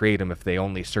did God create them if they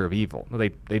only serve evil? Well,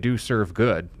 they do serve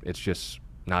good. It's just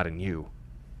not in you.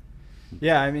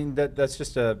 Yeah, I mean, that's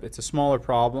just it's a smaller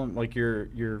problem. Like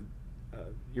your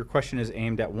question is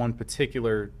aimed at one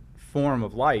particular form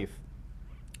of life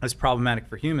as problematic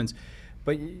for humans.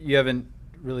 But you haven't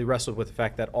really wrestled with the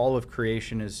fact that all of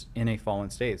creation is in a fallen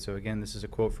state. So again, this is a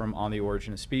quote from On the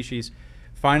Origin of Species.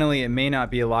 Finally, it may not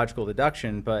be a logical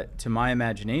deduction, but to my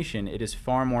imagination, it is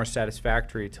far more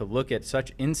satisfactory to look at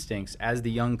such instincts as the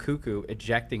young cuckoo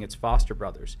ejecting its foster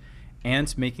brothers,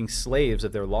 ants making slaves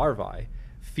of their larvae,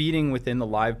 feeding within the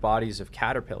live bodies of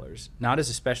caterpillars, not as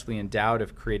especially endowed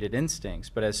of created instincts,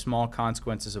 but as small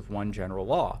consequences of one general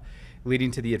law,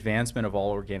 leading to the advancement of all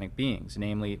organic beings,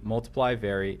 namely, multiply,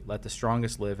 vary, let the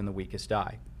strongest live and the weakest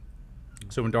die.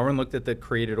 So when Darwin looked at the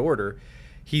created order,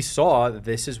 he saw that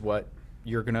this is what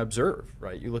you're going to observe,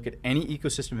 right? You look at any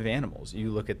ecosystem of animals.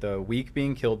 You look at the weak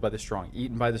being killed by the strong,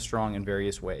 eaten by the strong in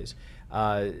various ways.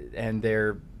 And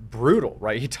they're brutal,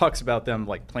 right? He talks about them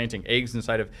like planting eggs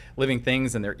inside of living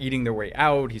things and they're eating their way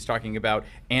out. He's talking about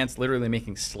ants literally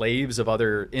making slaves of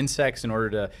other insects in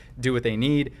order to do what they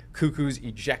need. Cuckoos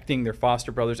ejecting their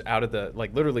foster brothers out of the,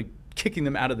 like literally kicking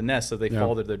them out of the nest so they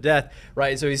fall to their death,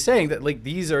 right? So he's saying that like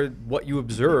these are what you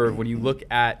observe when you look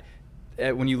at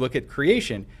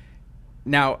creation.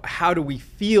 Now, how do we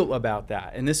feel about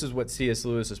that? And this is what C.S.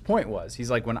 Lewis's point was. He's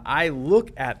like, when I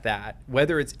look at that,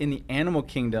 whether it's in the animal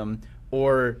kingdom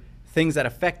or things that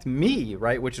affect me,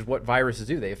 right, which is what viruses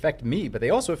do. They affect me, but they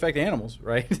also affect animals,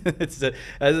 right? It's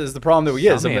the problem that we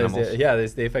get. Some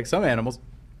animals. They affect some animals.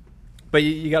 But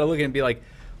you got to look at it and be like,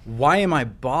 why am I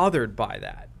bothered by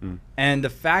that? And the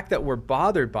fact that we're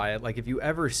bothered by it, like if you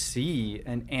ever see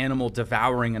an animal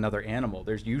devouring another animal,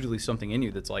 there's usually something in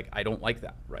you that's like, I don't like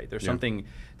that, right? There's something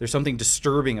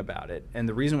disturbing about it. And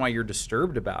the reason why you're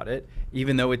disturbed about it,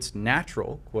 even though it's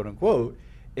natural, quote unquote,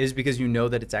 is because you know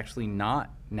that it's actually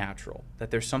not natural, that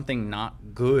there's something not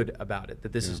good about it,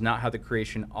 that this is not how the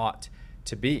creation ought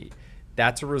to be.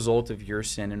 That's a result of your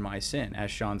sin and my sin.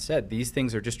 As Sean said, these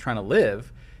things are just trying to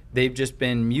live. They've just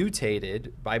been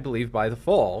mutated, I believe, by the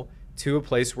fall to a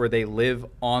place where they live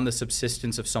on the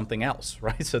subsistence of something else,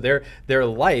 right? So their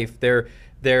life,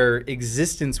 their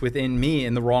existence within me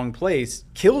in the wrong place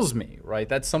kills me, right?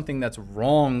 That's something that's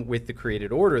wrong with the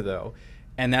created order, though,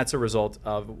 and that's a result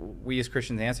of, we as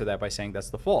Christians answer that by saying that's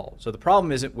the fall. So the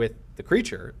problem isn't with the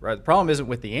creature, right? The problem isn't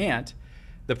with the ant.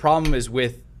 The problem is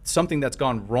with something that's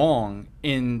gone wrong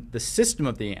in the system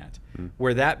of the ant,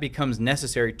 where that becomes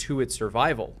necessary to its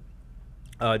survival.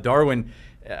 Darwin,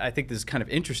 I think this is kind of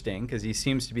interesting because he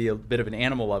seems to be a bit of an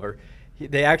animal lover.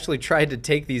 They actually tried to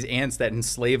take these ants that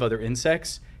enslave other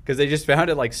insects because they just found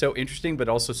it like so interesting but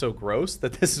also so gross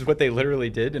that this is what they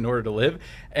literally did in order to live.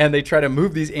 And they try to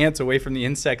move these ants away from the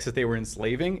insects that they were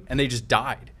enslaving, and they just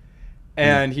died.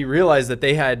 And he realized that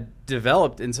they had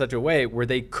developed in such a way where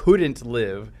they couldn't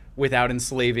live without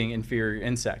enslaving inferior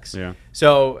insects. Yeah.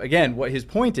 So again, what his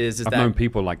point is I've known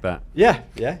people like that. Yeah,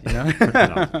 you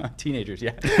know, teenagers.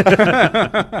 Yeah.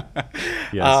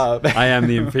 Yes, I am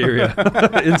the inferior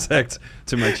insect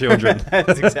to my children.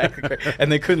 That's exactly right. And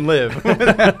they couldn't live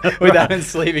without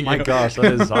enslaving you. My gosh,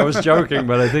 that is. I was joking,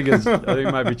 but I think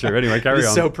it might be true. Anyway, carry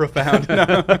on. So profound.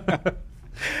 But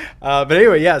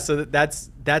anyway, yeah. So that's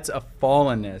a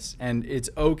fallenness, and it's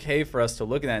okay for us to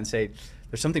look at that and say,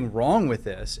 there's something wrong with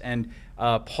this. And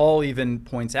Paul even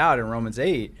points out in Romans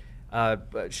 8,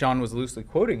 Sean was loosely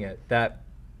quoting it, that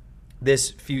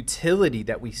this futility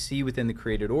that we see within the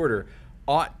created order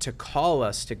ought to call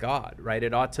us to God, right?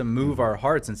 It ought to move our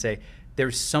hearts and say,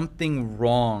 there's something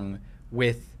wrong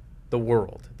with the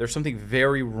world. There's something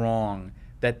very wrong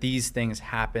that these things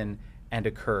happen and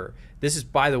occur. This is,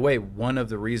 by the way, one of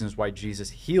the reasons why Jesus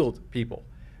healed people.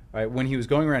 Right, when he was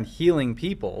going around healing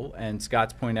people, and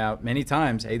Scott's pointed out many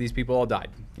times, hey, these people all died.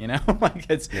 You know, like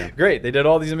it's great. They did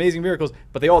all these amazing miracles,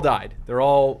 but they all died. They're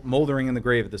all moldering in the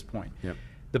grave at this point. Yep.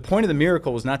 The point of the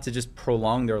miracle was not to just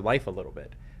prolong their life a little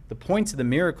bit. The point of the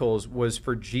miracles was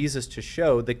for Jesus to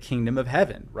show the kingdom of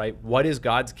heaven, right? What is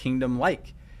God's kingdom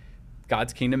like?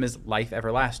 God's kingdom is life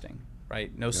everlasting,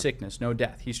 right? No sickness, no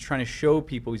death. He's trying to show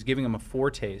people, he's giving them a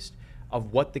foretaste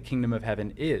of what the kingdom of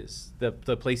heaven is, the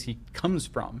place he comes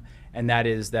from, and that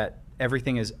is that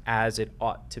everything is as it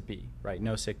ought to be, right?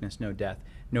 No sickness, no death,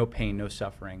 no pain, no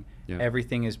suffering. Yeah.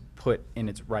 Everything is put in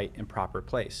its right and proper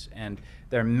place. And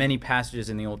there are many passages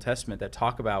in the Old Testament that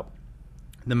talk about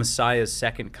the Messiah's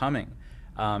second coming.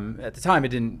 At the time, it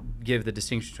didn't give the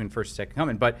distinction between first and second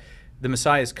coming, but the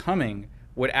Messiah's coming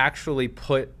would actually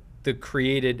put the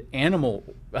created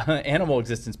animal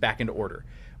existence back into order,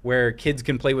 where kids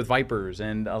can play with vipers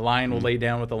and a lion will lay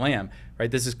down with a lamb, right?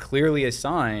 This is clearly a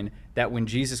sign that when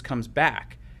Jesus comes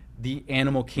back, the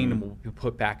animal kingdom will be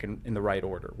put back in the right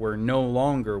order, where no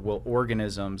longer will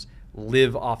organisms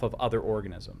live off of other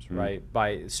organisms, right?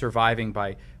 By surviving,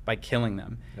 by killing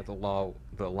them. That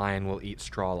the lion will eat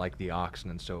straw like the oxen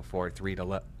and so forth. Read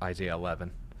Isaiah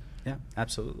 11. Yeah,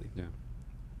 absolutely. Yeah.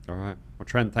 All right. Well,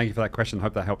 Trent, thank you for that question.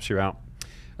 Hope that helps you out.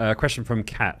 Question from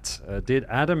Kat. Did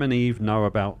Adam and Eve know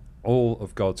about all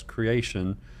of God's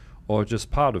creation or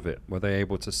just part of it? Were they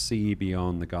able to see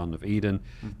beyond the Garden of Eden?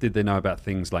 Did they know about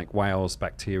things like whales,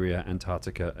 bacteria,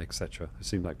 Antarctica, etc.? It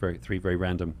seemed like three very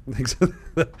random things.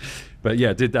 But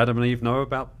yeah, did Adam and Eve know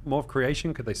about more of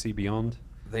creation? Could they see beyond?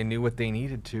 They knew what they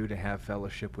needed to have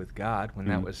fellowship with God. When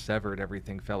that was severed,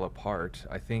 everything fell apart.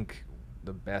 I think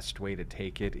the best way to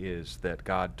take it is that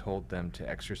God told them to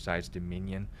exercise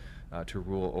dominion, to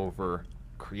rule over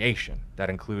creation. That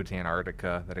includes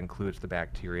Antarctica, that includes the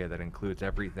bacteria, that includes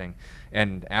everything.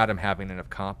 And Adam having enough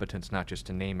competence not just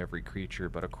to name every creature,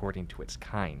 but according to its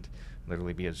kind,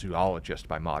 literally be a zoologist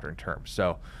by modern terms.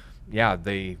 So yeah,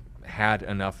 they had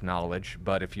enough knowledge,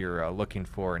 but if you're looking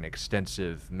for an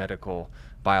extensive medical,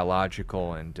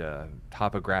 biological, and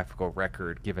topographical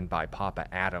record given by Papa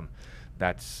Adam,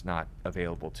 that's not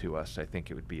available to us. I think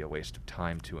it would be a waste of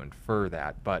time to infer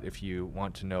that. But if you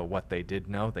want to know what they did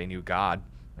know, they knew God,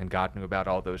 and God knew about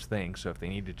all those things. So if they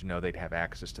needed to know, they'd have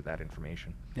access to that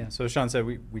information. Yeah, so as Sean said,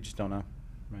 we just don't know.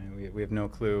 Right? We have no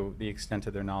clue the extent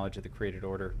of their knowledge of the created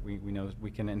order. We know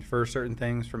we can infer certain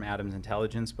things from Adam's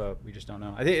intelligence, but we just don't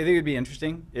know. I think it would be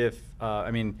interesting if,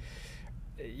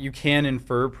 you can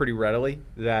infer pretty readily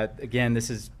that, again, this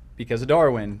is because of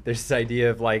Darwin. There's this idea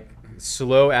of like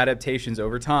slow adaptations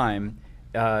over time,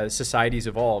 societies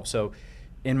evolve. So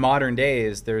in modern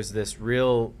days, there's this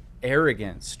real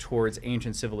arrogance towards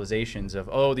ancient civilizations of,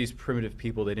 oh, these primitive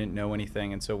people, they didn't know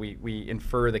anything. And so we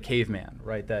infer the caveman,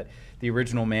 right? That the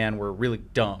original man were really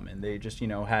dumb and they just,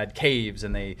 had caves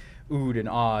and they oohed and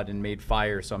awed and made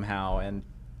fire somehow and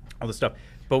all this stuff.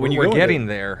 But when we're getting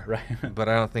there, right. But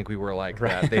I don't think we were like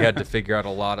that. They had to figure out a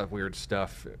lot of weird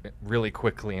stuff really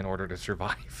quickly in order to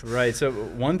survive. Right. So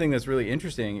one thing that's really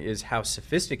interesting is how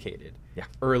sophisticated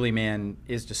early man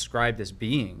is described as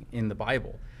being in the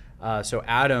Bible. So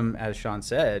Adam, as Sean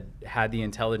said, had the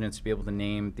intelligence to be able to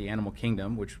name the animal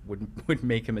kingdom, which would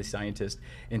make him a scientist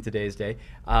in today's day.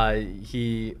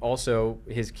 He also,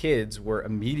 his kids were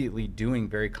immediately doing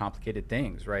very complicated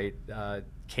things, right?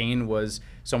 Cain was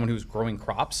someone who was growing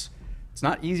crops. It's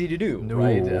not easy to do,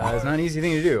 right? It's not an easy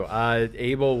thing to do.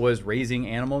 Abel was raising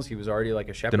animals. He was already like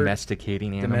a shepherd.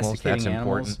 Domesticating animals, that's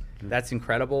important. That's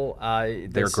incredible.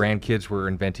 Their grandkids were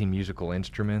inventing musical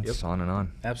instruments, on and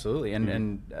on. Absolutely.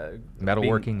 And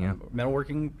metalworking,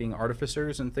 metalworking, being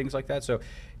artificers and things like that. So,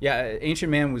 yeah,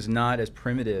 ancient man was not as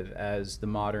primitive as the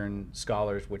modern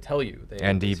scholars would tell you.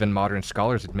 And even modern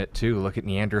scholars admit, too, look at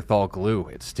Neanderthal glue.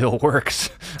 It still works.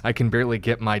 I can barely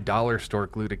get my dollar store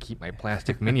glue to keep my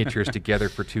plastic miniatures together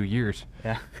for 2 years.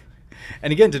 Yeah.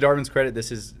 And again, to Darwin's credit,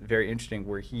 this is very interesting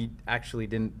where he actually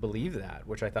didn't believe that,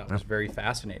 which I thought was very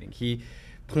fascinating. He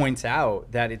points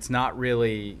out that it's not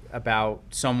really about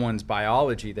someone's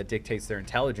biology that dictates their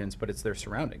intelligence, but it's their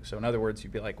surroundings. So in other words,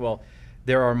 you'd be like, well,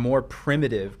 there are more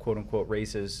primitive, quote unquote,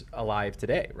 races alive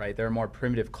today, right? There are more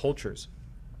primitive cultures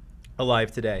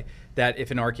alive today that if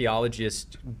an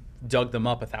archaeologist dug them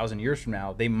up 1,000 years from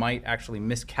now, they might actually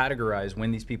miscategorize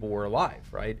when these people were alive,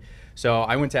 right? So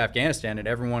I went to Afghanistan and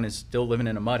everyone is still living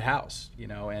in a mud house,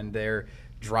 and they're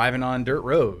driving on dirt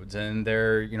roads and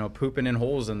they're, pooping in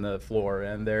holes in the floor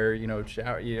and they're,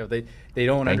 they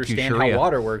don't understand how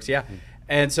water works. Yeah.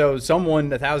 And so someone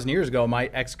 1,000 years ago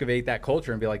might excavate that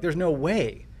culture and be like, there's no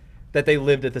way that they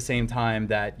lived at the same time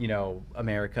that,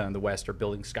 America and the West are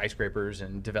building skyscrapers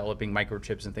and developing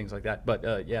microchips and things like that. But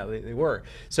they were.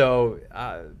 So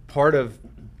part of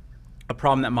a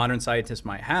problem that modern scientists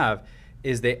might have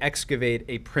is they excavate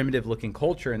a primitive looking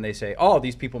culture and they say, oh,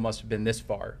 these people must have been this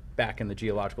far back in the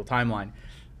geological timeline.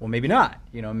 Well, maybe not.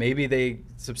 Maybe they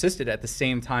subsisted at the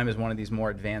same time as one of these more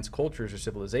advanced cultures or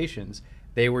civilizations.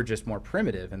 They were just more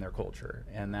primitive in their culture,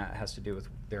 and that has to do with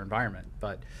their environment.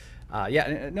 But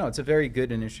it's a very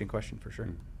good and interesting question for sure.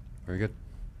 Very good.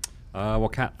 Well,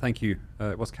 Kat, thank you.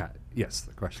 What's Kat? Yes,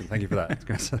 the question. Thank you for that.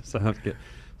 Sometimes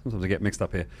I get mixed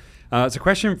up here. It's a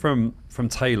question from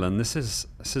Taylor, and this is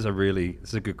a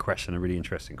good question, a really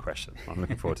interesting question. I'm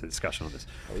looking forward to the discussion on this.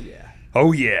 Oh yeah.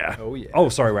 Oh yeah. Oh yeah. Oh,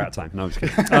 sorry, we're out of time. No, I'm just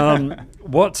kidding.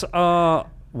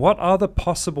 What are the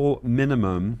possible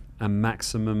minimum and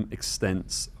maximum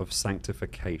extents of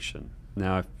sanctification?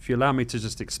 Now, if you allow me to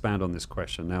just expand on this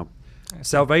question. Now,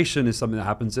 salvation is something that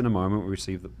happens in a moment. We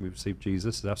receive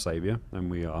Jesus as our Savior,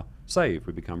 and we are saved.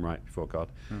 We become right before God.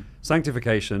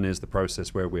 Sanctification is the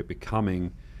process where we're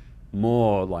becoming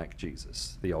more like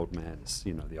Jesus. The old man is,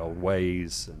 the old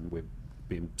ways, and we're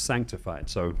being sanctified.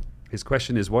 So his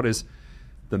question is, what is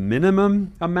the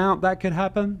minimum amount that could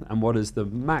happen, and what is the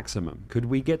maximum? Could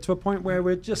we get to a point where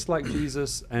we're just like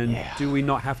Jesus, and do we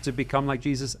not have to become like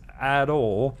Jesus at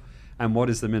all? And what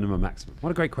is the minimum maximum? What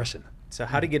a great question. So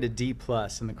how to get a D+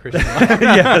 in the Christian life?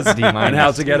 Yes, D-, and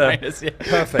how to get a D-, yeah.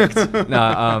 perfect.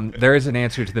 No, there is an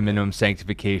answer to the minimum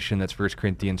sanctification. That's 1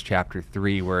 Corinthians chapter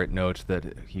 3, where it notes that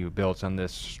he who builds on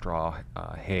this straw,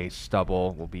 hay,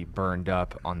 stubble will be burned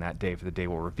up on that day, for the day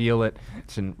will reveal it.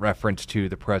 It's in reference to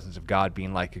the presence of God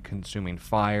being like a consuming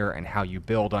fire, and how you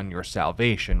build on your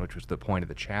salvation, which was the point of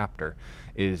the chapter,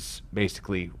 is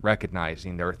basically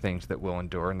recognizing there are things that will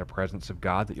endure in the presence of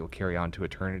God that you'll carry on to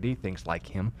eternity, things like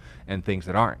him, and things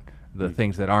that aren't. The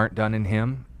things that aren't done in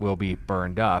him will be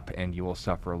burned up, and you will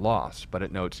suffer loss. But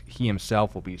it notes he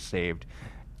himself will be saved,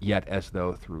 yet as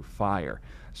though through fire.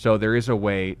 So there is a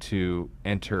way to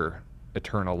enter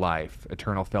eternal life,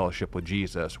 eternal fellowship with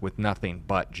Jesus, with nothing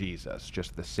but Jesus,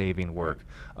 just the saving work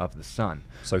of the Son.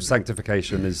 So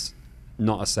sanctification is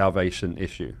not a salvation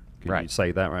issue. Can Right. you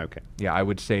say that? Right. Okay. Yeah, I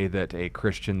would say that a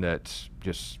Christian that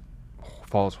just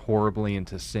falls horribly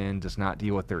into sin, does not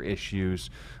deal with their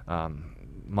issues.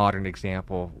 Modern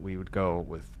example, we would go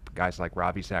with guys like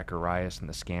Ravi Zacharias and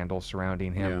the scandal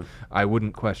surrounding him. Yeah. I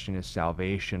wouldn't question his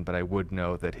salvation, but I would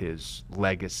know that his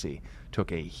legacy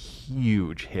took a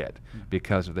huge hit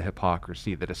because of the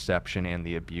hypocrisy, the deception, and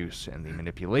the abuse and the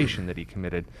manipulation that he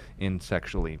committed in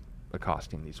sexually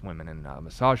accosting these women in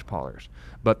massage parlors.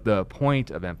 But the point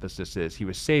of emphasis is he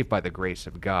was saved by the grace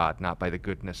of God, not by the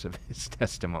goodness of his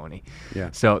testimony. Yeah.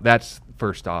 So that's,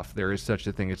 first off, there is such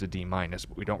a thing as a D-, but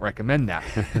we don't recommend that.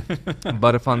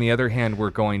 But if, on the other hand, we're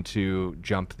going to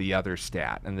jump the other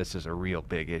stat, and this is a real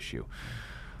big issue,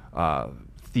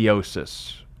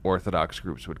 theosis, Orthodox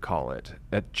groups would call it,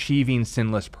 achieving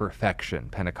sinless perfection,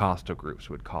 Pentecostal groups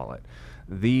would call it.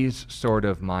 These sort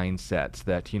of mindsets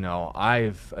that,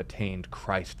 I've attained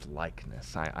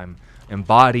Christ-likeness. I'm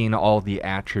embodying all the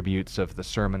attributes of the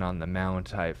Sermon on the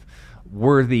Mount. I'm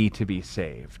worthy to be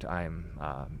saved.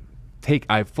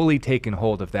 I've fully taken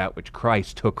hold of that which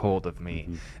Christ took hold of me,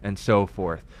 and so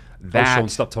forth. Sean,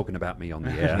 stop talking about me on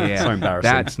the air. Yeah, So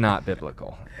embarrassing. that's not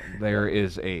biblical. There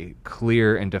is a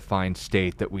clear and defined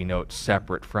state that we note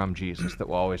separate from Jesus that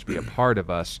will always be a part of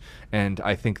us, and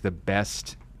I think the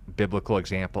best biblical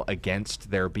example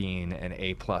against there being an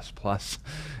A++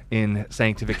 in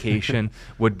sanctification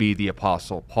would be the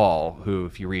Apostle Paul, who,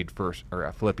 if you read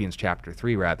Philippians chapter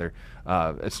 3, rather,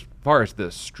 as far as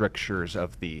the strictures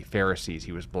of the Pharisees,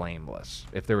 he was blameless.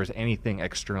 If there was anything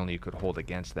external you could hold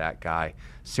against that guy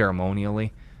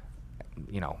ceremonially,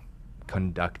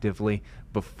 conductively,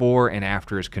 before and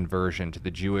after his conversion to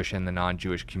the Jewish and the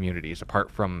non-Jewish communities,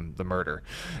 apart from the murder,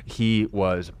 he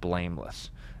was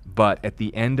blameless. But at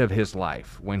the end of his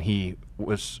life, when he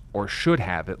was, or should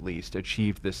have at least,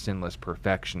 achieved this sinless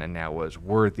perfection and now was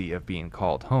worthy of being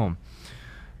called home,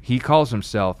 he calls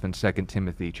himself in 2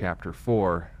 Timothy chapter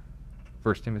 4,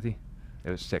 1 Timothy? It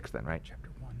was 6 then, right?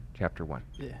 Chapter 1.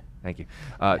 Yeah. Thank you.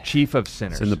 Chief of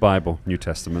sinners. It's in the Bible, New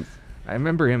Testament. I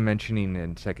remember him mentioning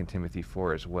in 2 Timothy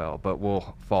 4 as well, but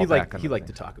we'll fall back on He the liked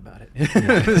to thing. talk about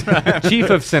it.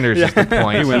 Chief of sinners is the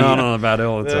point. He went on and on about it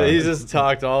all the time. He just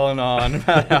talked on and on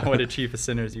about what a chief of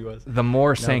sinners he was. The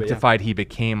more but yeah. sanctified he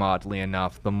became, oddly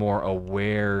enough, the more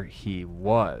aware he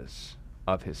was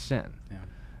of his sin. Yeah.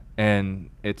 And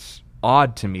it's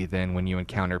odd to me then when you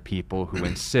encounter people who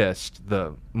insist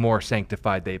the more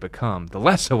sanctified they become, the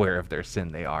less aware of their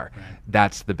sin they are. Right.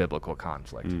 That's the biblical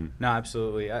conflict. No,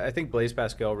 absolutely. I think Blaise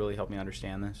Pascal really helped me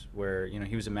understand this, where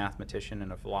he was a mathematician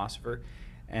and a philosopher,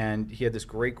 and he had this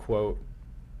great quote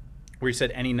where he said,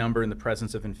 "Any number in the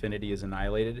presence of infinity is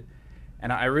annihilated."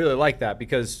 And I really like that,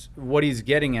 because what he's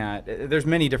getting at, there's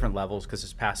many different levels, because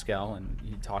it's Pascal and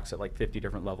he talks at like 50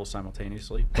 different levels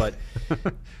simultaneously. But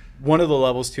one of the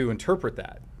levels to interpret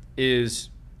that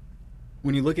is,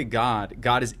 when you look at God,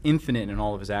 God is infinite in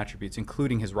all of his attributes,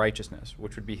 including his righteousness,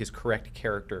 which would be his correct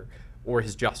character, or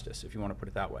his justice, if you want to put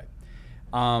it that way.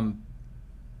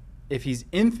 If he's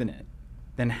infinite,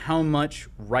 then how much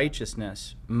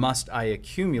righteousness must I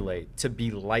accumulate to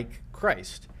be like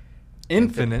Christ?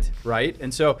 Infinite, right?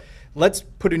 And so let's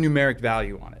put a numeric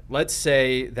value on it. Let's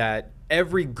say that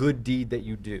every good deed that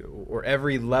you do, or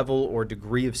every level or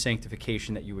degree of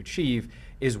sanctification that you achieve,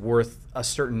 is worth a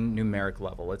certain numeric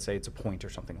level. Let's say it's a point or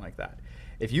something like that.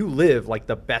 If you live like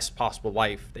the best possible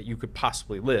life that you could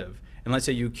possibly live, and let's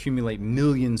say you accumulate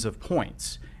millions of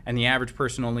points, and the average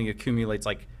person only accumulates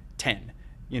like 10,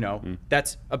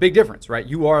 that's a big difference, right?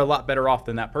 You are a lot better off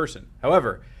than that person.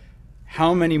 However,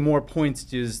 how many more points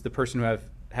does the person who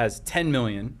has 10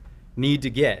 million need to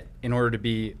get in order to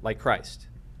be like Christ?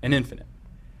 An infinite.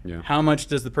 Yeah. How much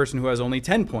does the person who has only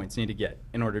 10 points need to get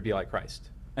in order to be like Christ?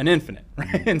 an infinite,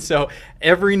 right? And so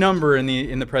every number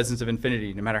in the presence of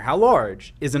infinity, no matter how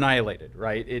large, is annihilated,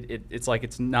 right? It's like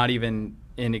it's not even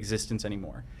in existence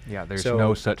anymore. Yeah, there's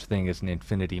no such thing as an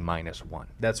infinity minus one.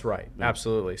 That's right,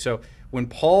 absolutely. So when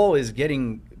Paul is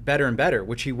getting better and better,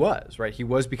 which he was, right? He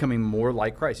was becoming more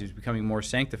like Christ. He was becoming more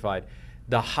sanctified.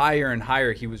 The higher and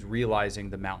higher he was realizing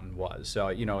the mountain was. So,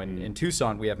 in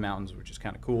Tucson, we have mountains, which is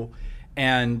kind of cool.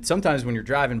 And sometimes when you're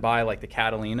driving by like the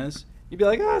Catalinas, you'd be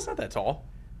like, oh, it's not that tall.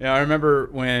 I remember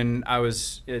when I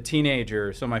was a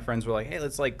teenager, some of my friends were like, hey,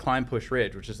 let's like climb Push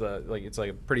Ridge, which is it's like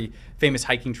a pretty famous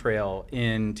hiking trail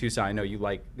in Tucson. I know you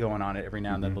like going on it every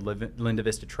now and then, the Linda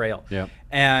Vista Trail. Yeah.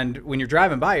 And when you're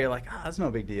driving by, you're like, that's no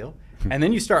big deal. And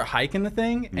then you start hiking the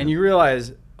thing and you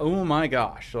realize, oh my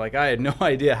gosh, like I had no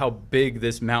idea how big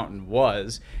this mountain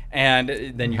was.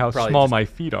 And then you how probably small my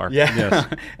feet are. Yeah. Yes.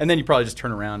 And then you probably just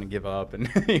turn around and give up and,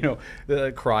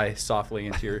 cry softly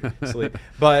into your sleep.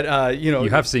 But, You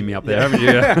have seen me up there, haven't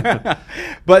you?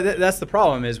 But that's the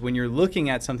problem is when you're looking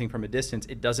at something from a distance,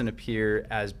 it doesn't appear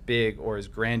as big or as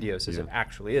grandiose as it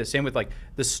actually is. Same with like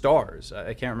the stars.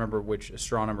 I can't remember which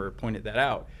astronomer pointed that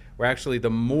out, where actually the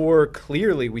more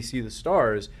clearly we see the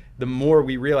stars, the more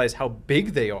we realize how big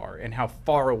they are and how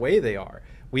far away they are.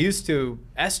 We used to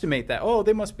estimate that,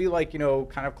 they must be like,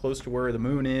 kind of close to where the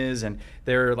moon is, and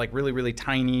they're like really, really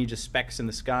tiny, just specks in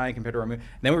the sky compared to our moon.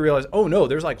 And then we realized, oh no,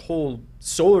 there's like whole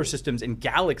solar systems and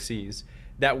galaxies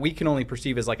that we can only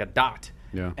perceive as like a dot.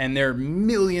 Yeah. And they're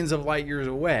millions of light years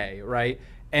away, right?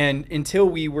 And until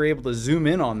we were able to zoom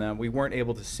in on them, we weren't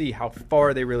able to see how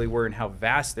far they really were and how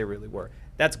vast they really were.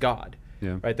 That's God.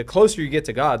 Yeah. Right? The closer you get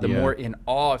to God, the more in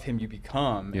awe of him you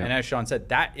become. Yeah. And as Sean said,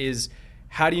 that is,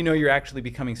 how do you know you're actually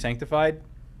becoming sanctified?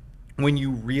 When you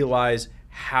realize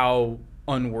how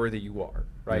unworthy you are,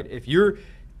 right? Yeah. If you're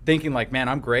thinking like, man,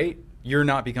 I'm great, you're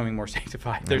not becoming more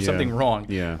sanctified. There's something wrong.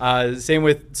 Yeah. Same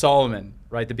with Solomon,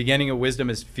 right? The beginning of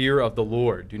wisdom is fear of the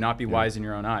Lord. Do not be wise in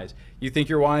your own eyes. You think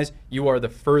you're wise, you are the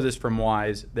furthest from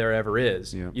wise there ever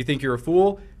is. Yeah. You think you're a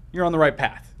fool, you're on the right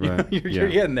path. Right. You're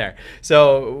getting there.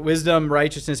 So wisdom,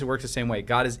 righteousness, it works the same way.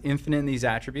 God is infinite in these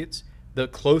attributes. The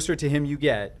closer to him you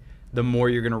get, the more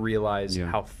you're going to realize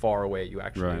how far away you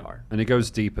actually are. And it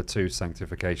goes deeper to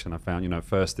sanctification. I found,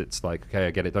 first it's like, okay,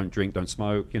 I get it. Don't drink, don't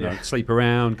smoke, sleep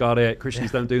around. Got it.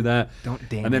 Christians don't do that. Don't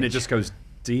damage. And then it just goes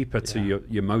deeper to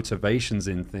your motivations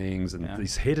in things and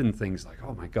these hidden things like,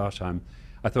 oh my gosh, I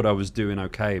thought I was doing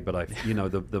okay. But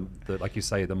the like you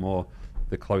say, the more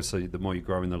you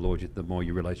grow in the Lord, the more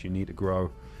you realize you need to grow.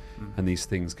 And these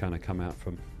things kind of come out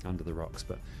from under the rocks.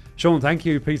 But Sean, thank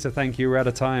you. Peter, thank you. We're out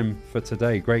of time for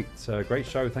today. Great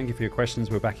show. Thank you for your questions.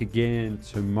 We're back again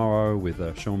tomorrow with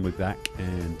Sean will be back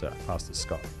and Pastor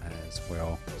Scott as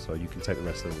well. So you can take the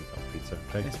rest of the week off, Peter.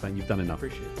 Okay, yes. You've done enough.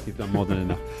 Appreciate it. You've done more than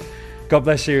enough. God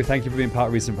bless you. Thank you for being part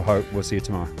of Reason for Hope. We'll see you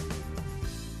tomorrow.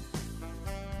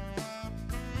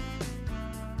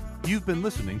 You've been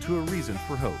listening to A Reason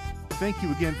for Hope. Thank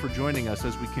you again for joining us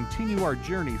as we continue our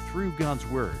journey through God's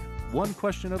Word, one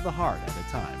question of the heart at a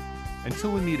time.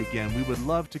 Until we meet again, we would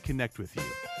love to connect with you.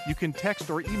 You can text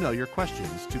or email your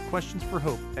questions to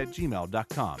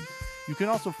questionsforhope@gmail.com. You can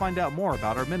also find out more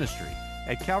about our ministry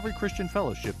at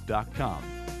calvarychristianfellowship.com.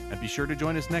 And be sure to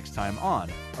join us next time on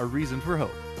A Reason for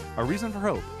Hope. A Reason for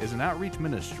Hope is an outreach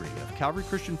ministry of Calvary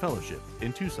Christian Fellowship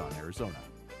in Tucson, Arizona.